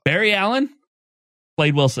 Barry Allen,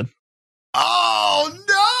 Slade Wilson. Oh,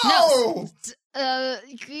 no!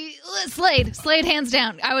 Slade, hands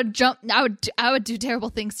down. I would jump. I would do terrible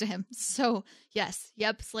things to him. So yes,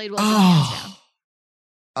 yep, Slade Wilson, hands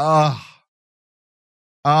down.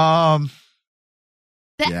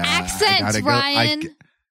 The accent, Ryan.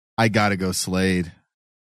 I gotta go Slade.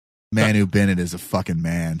 Manu Bennett is a fucking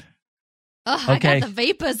man. Oh, okay. I got the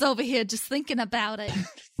vapors over here just thinking about it.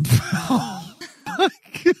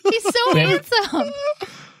 He's so handsome.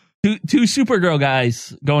 Two Supergirl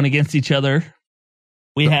guys going against each other.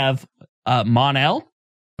 We have Mon-El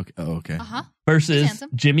okay. versus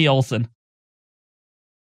Jimmy Olsen.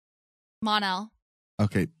 Mon-El.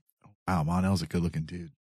 Okay. Wow, Mon-El's a good looking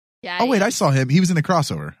dude. Yeah. Oh, wait, I saw him. He was in the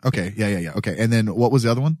crossover. Okay. Yeah. Okay. And then what was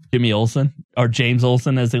the other one? Jimmy Olsen, or James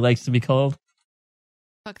Olsen, as he likes to be called.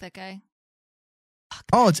 Fuck that guy.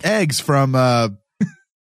 Oh, it's Eggs from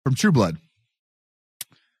True Blood.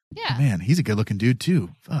 Yeah. Man, he's a good looking dude too.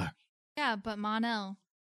 Fuck. Yeah, but Mon-El,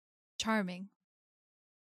 charming.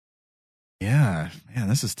 Yeah, man,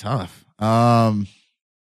 this is tough. Yeah,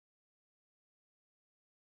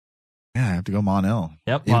 I have to go Mon-El.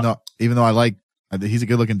 Yep. Even though I like, he's a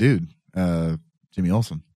good looking dude. Jimmy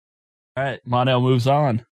Olsen. All right, Monel moves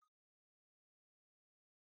on.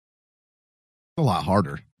 A lot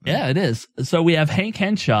harder. Yeah, it is. So we have Hank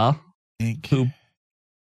Henshaw, who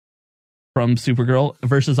from Supergirl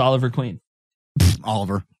versus Oliver Queen.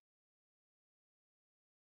 Oliver.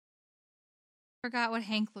 Forgot what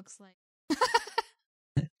Hank looks like.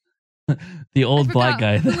 The old black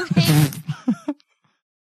guy.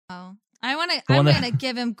 Oh, I'm gonna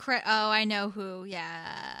give him credit. Oh, I know who.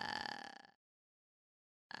 Yeah.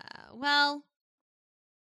 Well,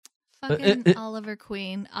 fucking Oliver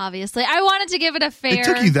Queen. Obviously, I wanted to give it a fair. It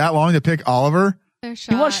took you that long to pick Oliver? Fair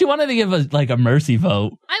shot. She wanted to give a mercy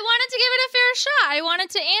vote. I wanted to give it a fair shot. I wanted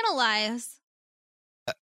to analyze.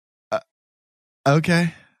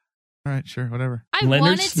 Okay. All right, sure, whatever. I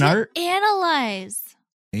wanted to analyze.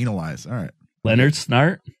 Analyze. All right. Leonard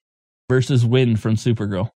Snart versus Winn from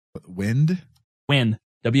Supergirl. Wind? Winn.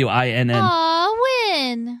 Winn. Aw,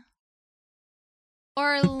 Winn.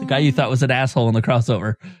 Or the guy you thought was an asshole in the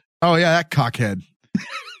crossover. Oh, yeah, that cockhead.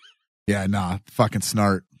 Yeah, nah, fucking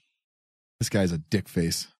Snart. This guy's a dick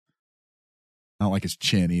face. I don't like his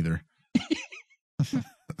chin either.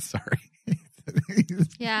 Sorry.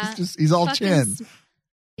 Yeah. He's all chin.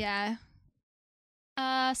 Yeah.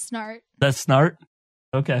 Snart. That's Snart?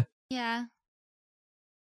 Okay. Yeah.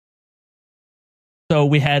 So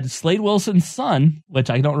we had Slade Wilson's son, which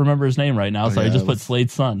I don't remember his name right now, so I just put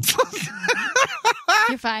Slade's son.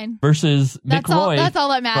 You're fine. Versus Mick Roy. That's all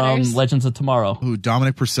that matters. From Legends of Tomorrow. Who,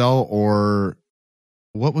 Dominic Purcell, or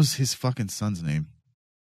what was his fucking son's name?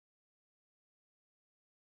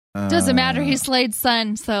 Doesn't matter. He's Slade's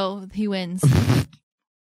son, so he wins.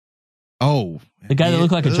 Oh. The guy that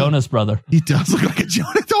looked like a Jonas brother. He does look like a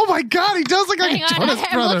Jonas. Oh my God, he does look like a Jonas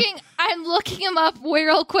brother. I'm looking him up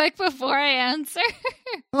real quick before I answer.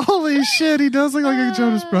 Holy shit, he does look like a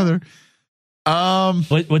Jonas brother.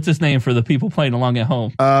 What's his name for the people playing along at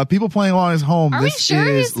home? People playing along at home. Are this we sure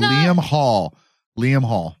is Liam Hall. Liam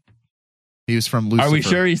Hall. He was from Lucifer. Are we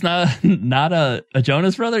sure he's not a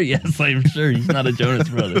Jonas brother? Yes, I'm sure he's not a Jonas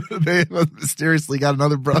brother. They mysteriously got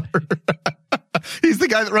another brother. He's the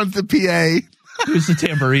guy that runs the PA. Who's the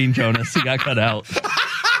tambourine Jonas? He got cut out.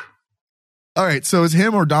 All right, so is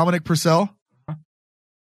him or Dominic Purcell?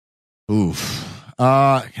 Oof.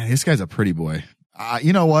 This guy's a pretty boy.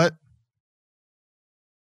 You know what?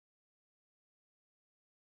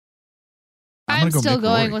 I'm still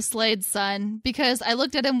going with Slade's son because I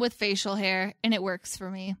looked at him with facial hair and it works for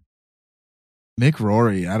me. Mick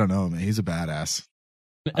Rory, I don't know, man. He's a badass.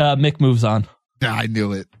 Mick moves on. Yeah, I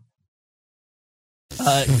knew it.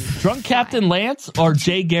 Drunk Captain Lance or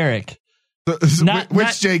Jay Garrick?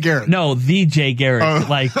 Which Jay Garrick? No, the Jay Garrick,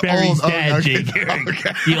 like Barry's dad, Jay Garrick,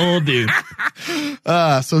 the old dude.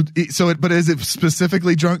 But is it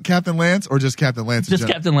specifically Drunk Captain Lance or just Captain Lance? Just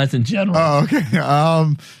Captain Lance in general. Oh, okay.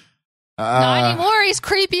 Not anymore. He's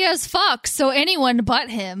creepy as fuck. So anyone but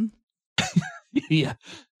him. Yeah.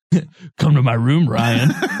 Come to my room,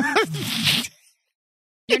 Ryan.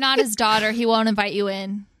 You're not his daughter. He won't invite you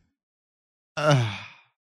in.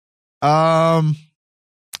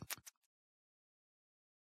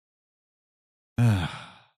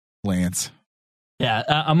 Lance. Yeah,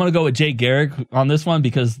 I'm going to go with Jay Garrick on this one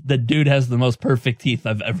because the dude has the most perfect teeth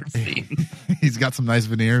I've ever seen. He's got some nice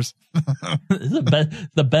veneers.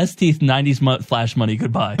 the best teeth 90s Flash money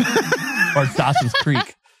could buy. Or Dawson's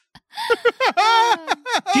Creek.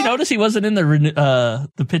 Did you notice he wasn't in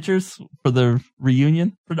the pictures for the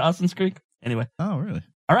reunion for Dawson's Creek? Anyway. Oh, really?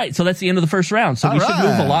 All right, so that's the end of the first round. So we should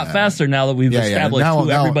move a lot faster now that we've established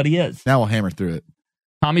who everybody is. Now we'll hammer through it.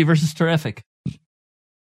 Tommy versus Terrific.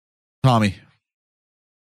 Tommy.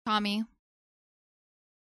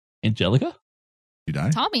 Angelica? You die?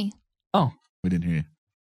 Tommy. Oh. We didn't hear you.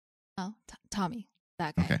 Oh, Tommy.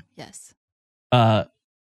 That guy. Okay. Yes.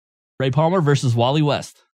 Ray Palmer versus Wally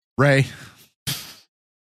West. Ray.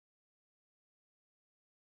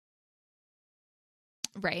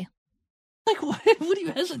 Ray. Like, what are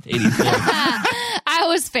you hesitating for? I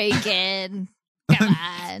was faking. Come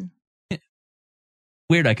on.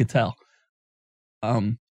 Weird, I could tell.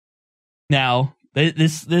 Now,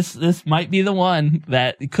 this might be the one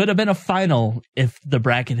that could have been a final if the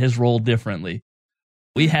bracket has rolled differently.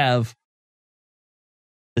 We have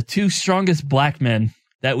the two strongest black men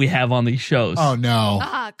that we have on these shows. Oh, no.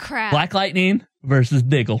 Ah, crap. Black Lightning versus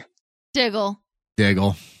Diggle. Diggle.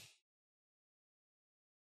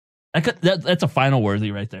 That's a final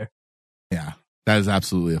worthy right there. Yeah, that is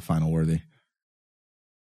absolutely a final worthy.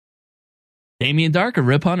 Damien Dark or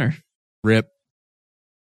Rip Hunter? Rip.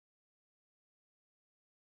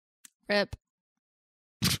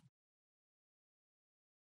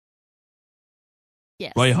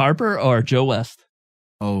 Yes. Roy Harper or Joe West?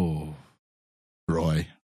 Oh, Roy.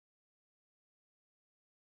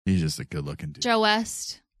 He's just a good looking dude. Joe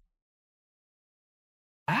West.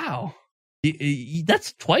 Wow.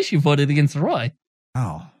 That's twice you voted against Roy.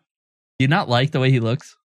 Oh. Do you not like the way he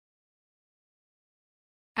looks?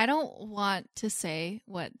 I don't want to say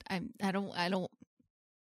what I don't. I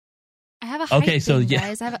have a height thing,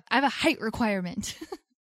 guys. I have a height requirement.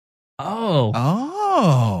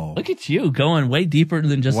 Oh. Look at you going way deeper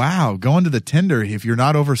than just. Wow. Going to the Tinder. If you're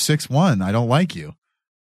not over 6'1", I don't like you.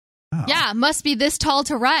 Oh. Yeah, must be this tall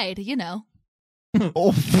to ride, you know.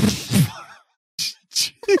 Oh.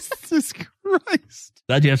 Jesus Christ.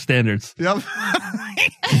 Glad you have standards. Yep.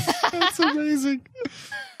 That's amazing.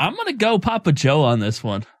 I'm going to go Papa Joe on this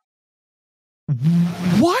one.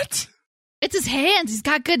 What? It's his hands. He's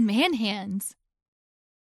got good man hands.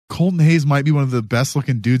 Colton Hayes might be one of the best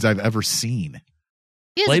looking dudes I've ever seen.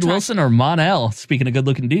 Slade Wilson or Mon-El, speaking of good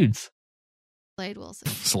looking dudes. Slade Wilson.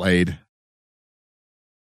 Slade. See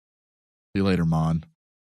you later, Mon.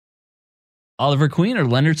 Oliver Queen or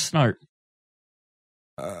Leonard Snart?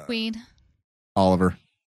 Queen. Oliver.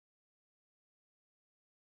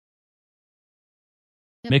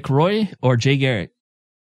 Yep. Mick Roy or Jay Garrett?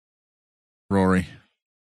 Rory.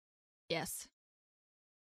 Yes.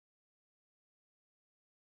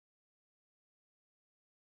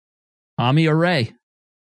 Tommy or Ray?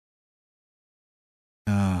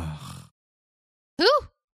 Who?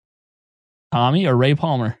 Tommy or Ray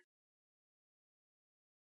Palmer?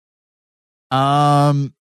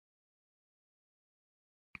 You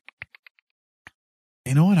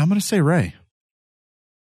know what? I'm going to say Ray.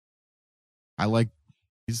 I like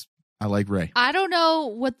Ray. I don't know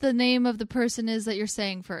what the name of the person is that you're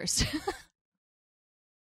saying first.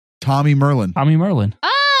 Tommy Merlin. Tommy Merlin.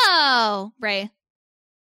 Oh, Ray.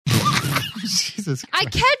 Jesus Christ. I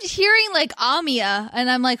kept hearing like Amia, and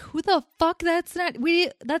I'm like, who the fuck? That's not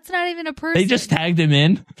even a person. They just tagged him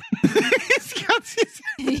in.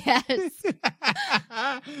 Yes.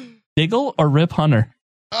 Diggle or Rip Hunter?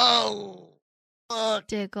 Oh, fuck.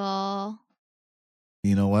 Diggle.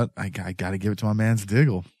 You know what? I got to give it to my man's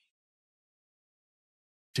Diggle.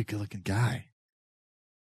 Such a good looking guy.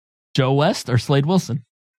 Joe West or Slade Wilson?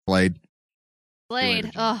 Slade.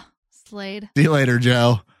 Slade. Oh, Slade. See you later,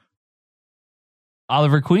 Joe.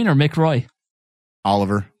 Oliver Queen or Mick Roy?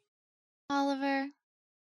 Oliver. Oliver.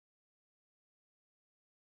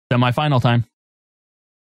 Semi-final time.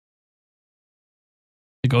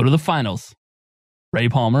 To go to the finals. Ray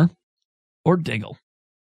Palmer or Diggle?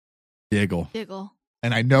 Diggle. Diggle.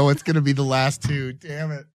 And I know it's going to be the last two.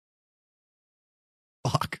 Damn it.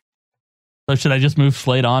 Fuck. So should I just move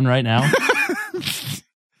Slade on right now?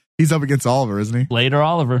 He's up against Oliver, isn't he? Slade or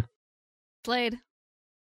Oliver? Slade.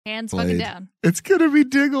 Hands Slade. fucking down. It's going to be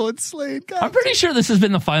Diggle and Slade. God. I'm pretty sure this has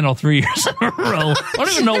been the final 3 years in a row. I don't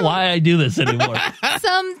even know why I do this anymore.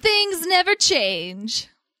 Some things never change.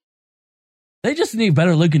 They just need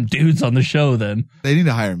better looking dudes on the show then. They need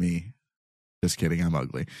to hire me. Just kidding. I'm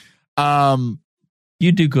ugly.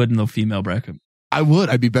 You do good in the female bracket. I would.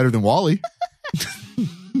 I'd be better than Wally.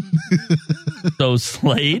 So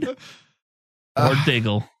Slade or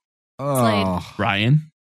Diggle? Slade. Ryan?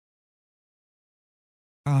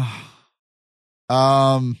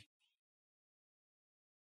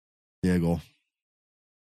 Diggle.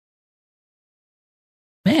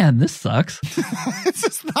 Man, this sucks. It's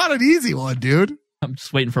just not an easy one, dude. I'm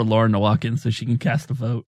just waiting for Lauren to walk in so she can cast a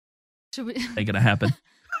vote. Should we? Ain't gonna happen.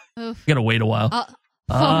 Oof. Gotta wait a while. Phone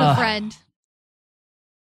a friend.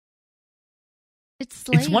 It's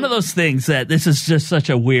Slade. It's one of those things that this is just such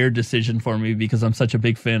a weird decision for me because I'm such a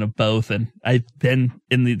big fan of both, and I've been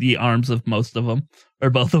in the arms of most of them,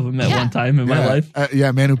 or both of them at one time in my life.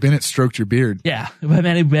 Manu Bennett stroked your beard. Yeah, but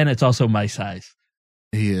Manu Bennett's also my size.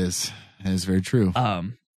 He is. That is very true.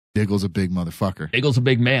 Diggle's a big motherfucker. Diggle's a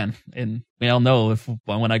big man, and we all know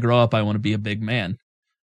when I grow up, I want to be a big man.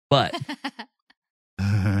 But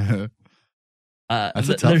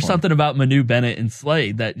there's something about Manu Bennett and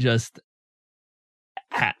Slade that just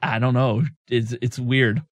I don't know. It's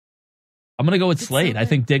weird. I'm gonna go with Slade. I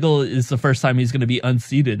think Diggle is the first time he's gonna be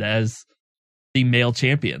unseated as the male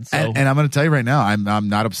champion. So, and I'm gonna tell you right now, I'm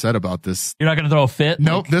not upset about this. You're not gonna throw a fit?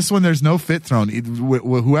 Nope. This one, there's no fit thrown.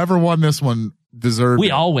 Whoever won this one deserved.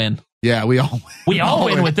 We all win. Yeah, we all win. We all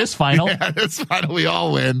win with this final. Yeah, this final, we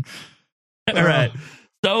all win. All right.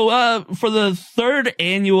 So for the third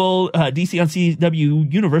annual DC on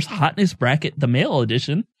CW Universe Hotness Bracket, the male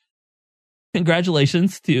edition,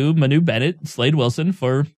 congratulations to Manu Bennett and Slade Wilson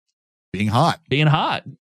for being hot.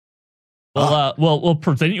 We'll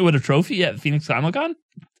present you with a trophy at Phoenix Comic-Con.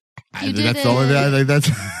 That's the only thing I think that's.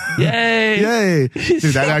 Yay! Dude,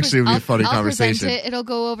 that actually would be a funny conversation. It'll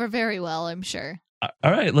go over very well, I'm sure.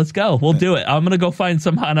 All right, let's go. We'll do it. I'm going to go find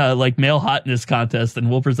some kind of like male hotness contest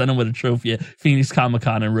and we'll present them with a trophy at Phoenix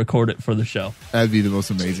Comic-Con and record it for the show. That'd be the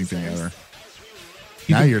most amazing thing ever.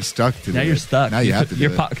 You're stuck to Now you're stuck. Now you have to do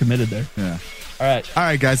You're it. pot committed there. Yeah. All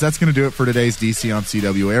right, guys, that's going to do it for today's DC on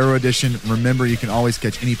CW Arrow Edition. Remember, you can always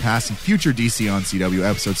catch any past and future DC on CW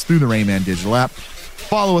episodes through the Rayman Digital app.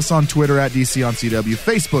 Follow us on Twitter at DC on CW,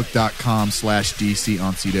 Facebook.com/DC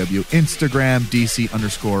on CW, Instagram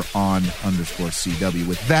DC_on_CW.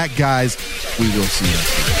 With that, guys, we will see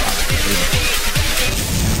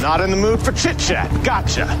you. Not in the mood for chit-chat.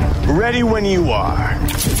 Gotcha. Ready when you are.